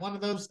 Yeah, one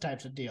of those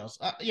types of deals.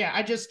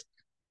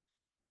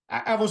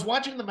 I was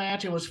watching the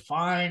match. It was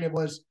fine. It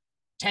was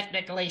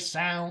technically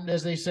sound,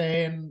 as they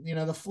say, and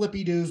the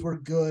flippy doos were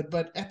good.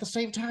 But at the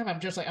same time, I'm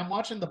just like, I'm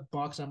watching the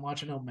Bucks, I'm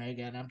watching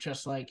Omega, and I'm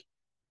just like,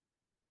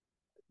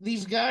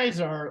 these guys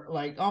are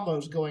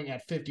almost going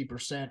at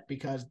 50%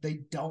 because they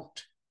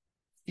don't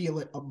feel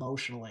it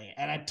emotionally.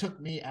 And it took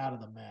me out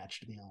of the match,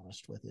 to be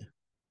honest with you.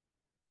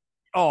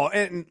 Oh,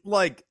 and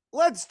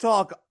let's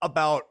talk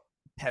about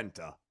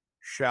Penta,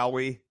 shall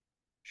we?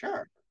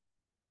 Sure.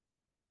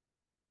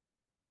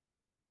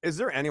 Is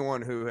there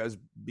anyone who has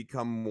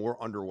become more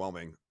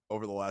underwhelming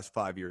over the last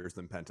 5 years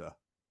than Penta?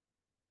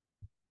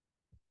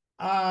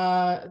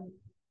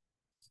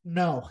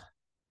 No.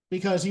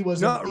 Because he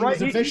was a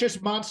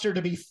vicious monster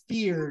to be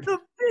feared. The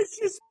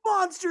vicious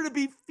monster to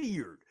be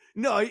feared.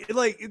 No,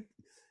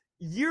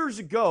 years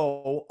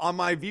ago on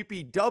my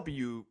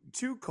VPW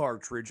 2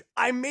 cartridge,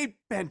 I made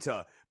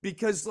Penta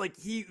because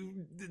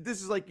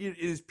this is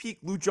his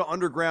peak Lucha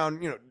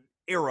Underground,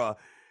 era.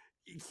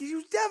 He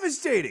was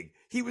devastating.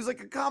 He was a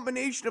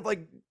combination of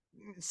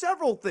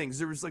several things.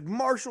 There was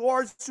martial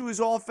arts to his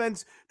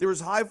offense, there was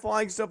high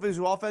flying stuff in his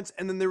offense,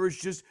 and then there was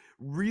just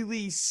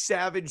really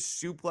savage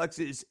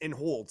suplexes and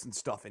holds and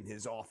stuff in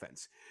his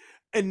offense.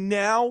 And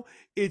now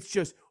it's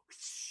just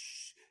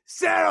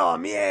Cero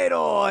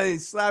Miedo, and he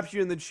slaps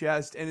you in the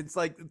chest, and it's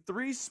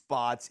 3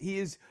 spots. He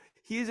is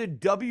a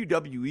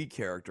WWE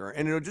character,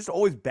 and it'll just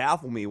always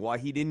baffle me why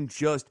he didn't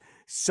just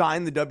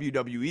sign the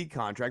WWE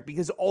contract,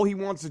 because all he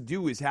wants to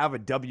do is have a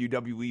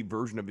WWE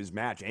version of his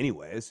match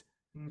anyways.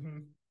 Mm-hmm.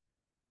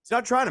 He's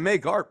not trying to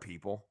make art,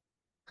 people.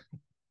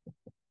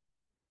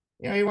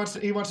 He wants to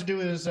do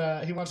his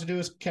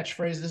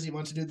catchphrases. He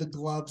wants to do the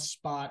glove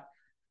spot,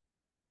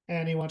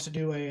 and he wants to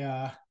do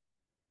a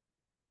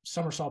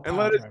somersault and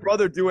let his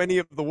brother do any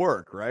of the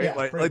work, right?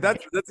 Yeah,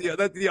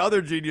 that's the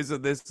other genius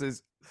of this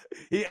is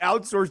he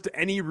outsourced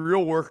any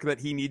real work that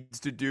he needs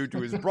to do to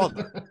his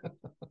brother.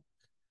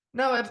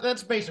 No,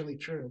 that's basically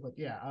true.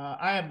 But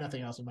I have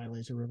nothing else in my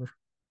lazy river.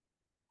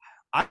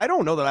 I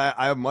don't know that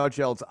I have much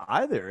else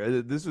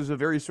either. This was a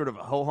very sort of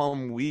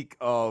ho-hum week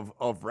of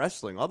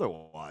wrestling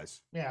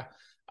otherwise. Yeah.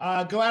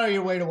 Go out of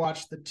your way to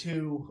watch the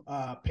 2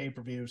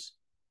 pay-per-views.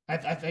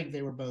 I think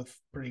they were both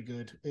pretty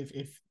good,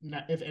 if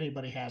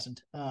anybody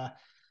hasn't.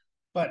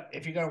 But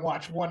if you're going to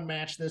watch one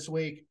match this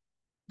week,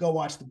 go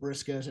watch the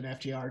Briscoes and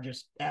FTR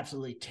just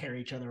absolutely tear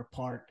each other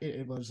apart.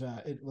 It was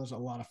a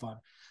lot of fun.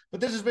 But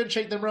this has been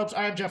Shake Them Ropes.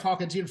 I am Jeff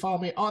Hawkins. You can follow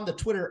me on the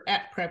Twitter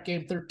at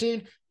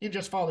CrapGame13. You can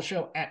just follow the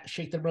show at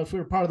Shake Them Ropes. We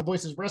were part of the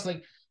Voices of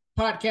Wrestling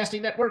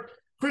Podcasting Network.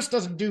 Chris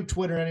doesn't do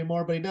Twitter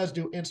anymore, but he does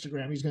do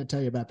Instagram. He's going to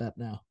tell you about that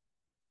now.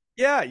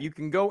 Yeah, you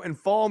can go and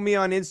follow me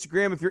on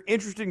Instagram. If you're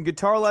interested in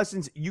guitar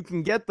lessons, you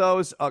can get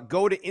those.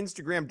 Go to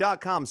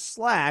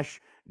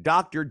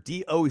Instagram.com/Dr.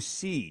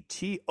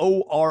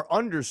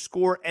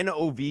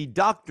 DOCTOR_NOV,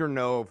 Dr.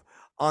 Nove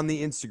on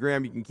the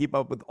Instagram. You can keep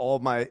up with all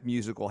my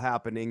musical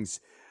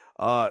happenings.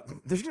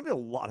 There's going to be a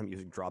lot of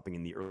music dropping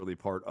in the early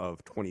part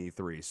of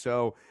 23.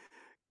 So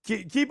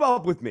keep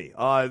up with me.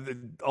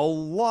 A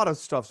lot of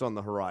stuff's on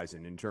the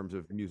horizon in terms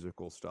of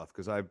musical stuff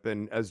because I've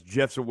been, as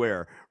Jeff's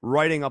aware,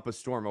 riding up a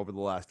storm over the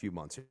last few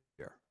months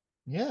here.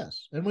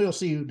 Yes, and we'll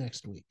see you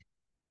next week.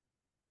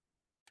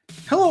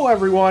 Hello,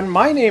 everyone.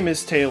 My name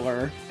is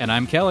Taylor. And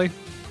I'm Kelly.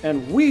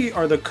 And we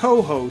are the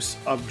co-hosts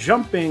of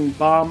Jumping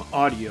Bomb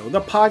Audio,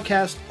 the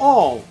podcast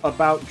all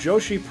about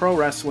Joshi Pro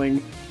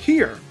Wrestling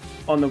here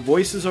on the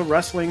Voices of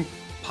Wrestling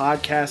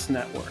Podcast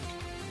Network.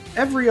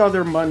 Every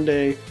other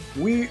Monday,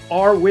 we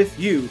are with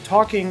you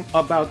talking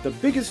about the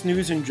biggest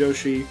news in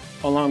Joshi,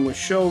 along with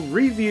show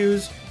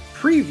reviews,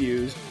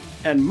 previews,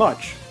 and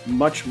much,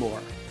 much more.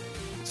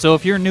 So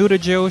if you're new to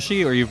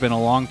Joshi or you've been a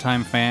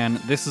longtime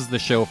fan, this is the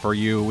show for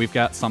you. We've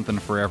got something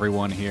for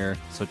everyone here.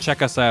 So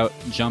check us out,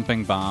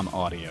 Jumping Bomb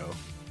Audio.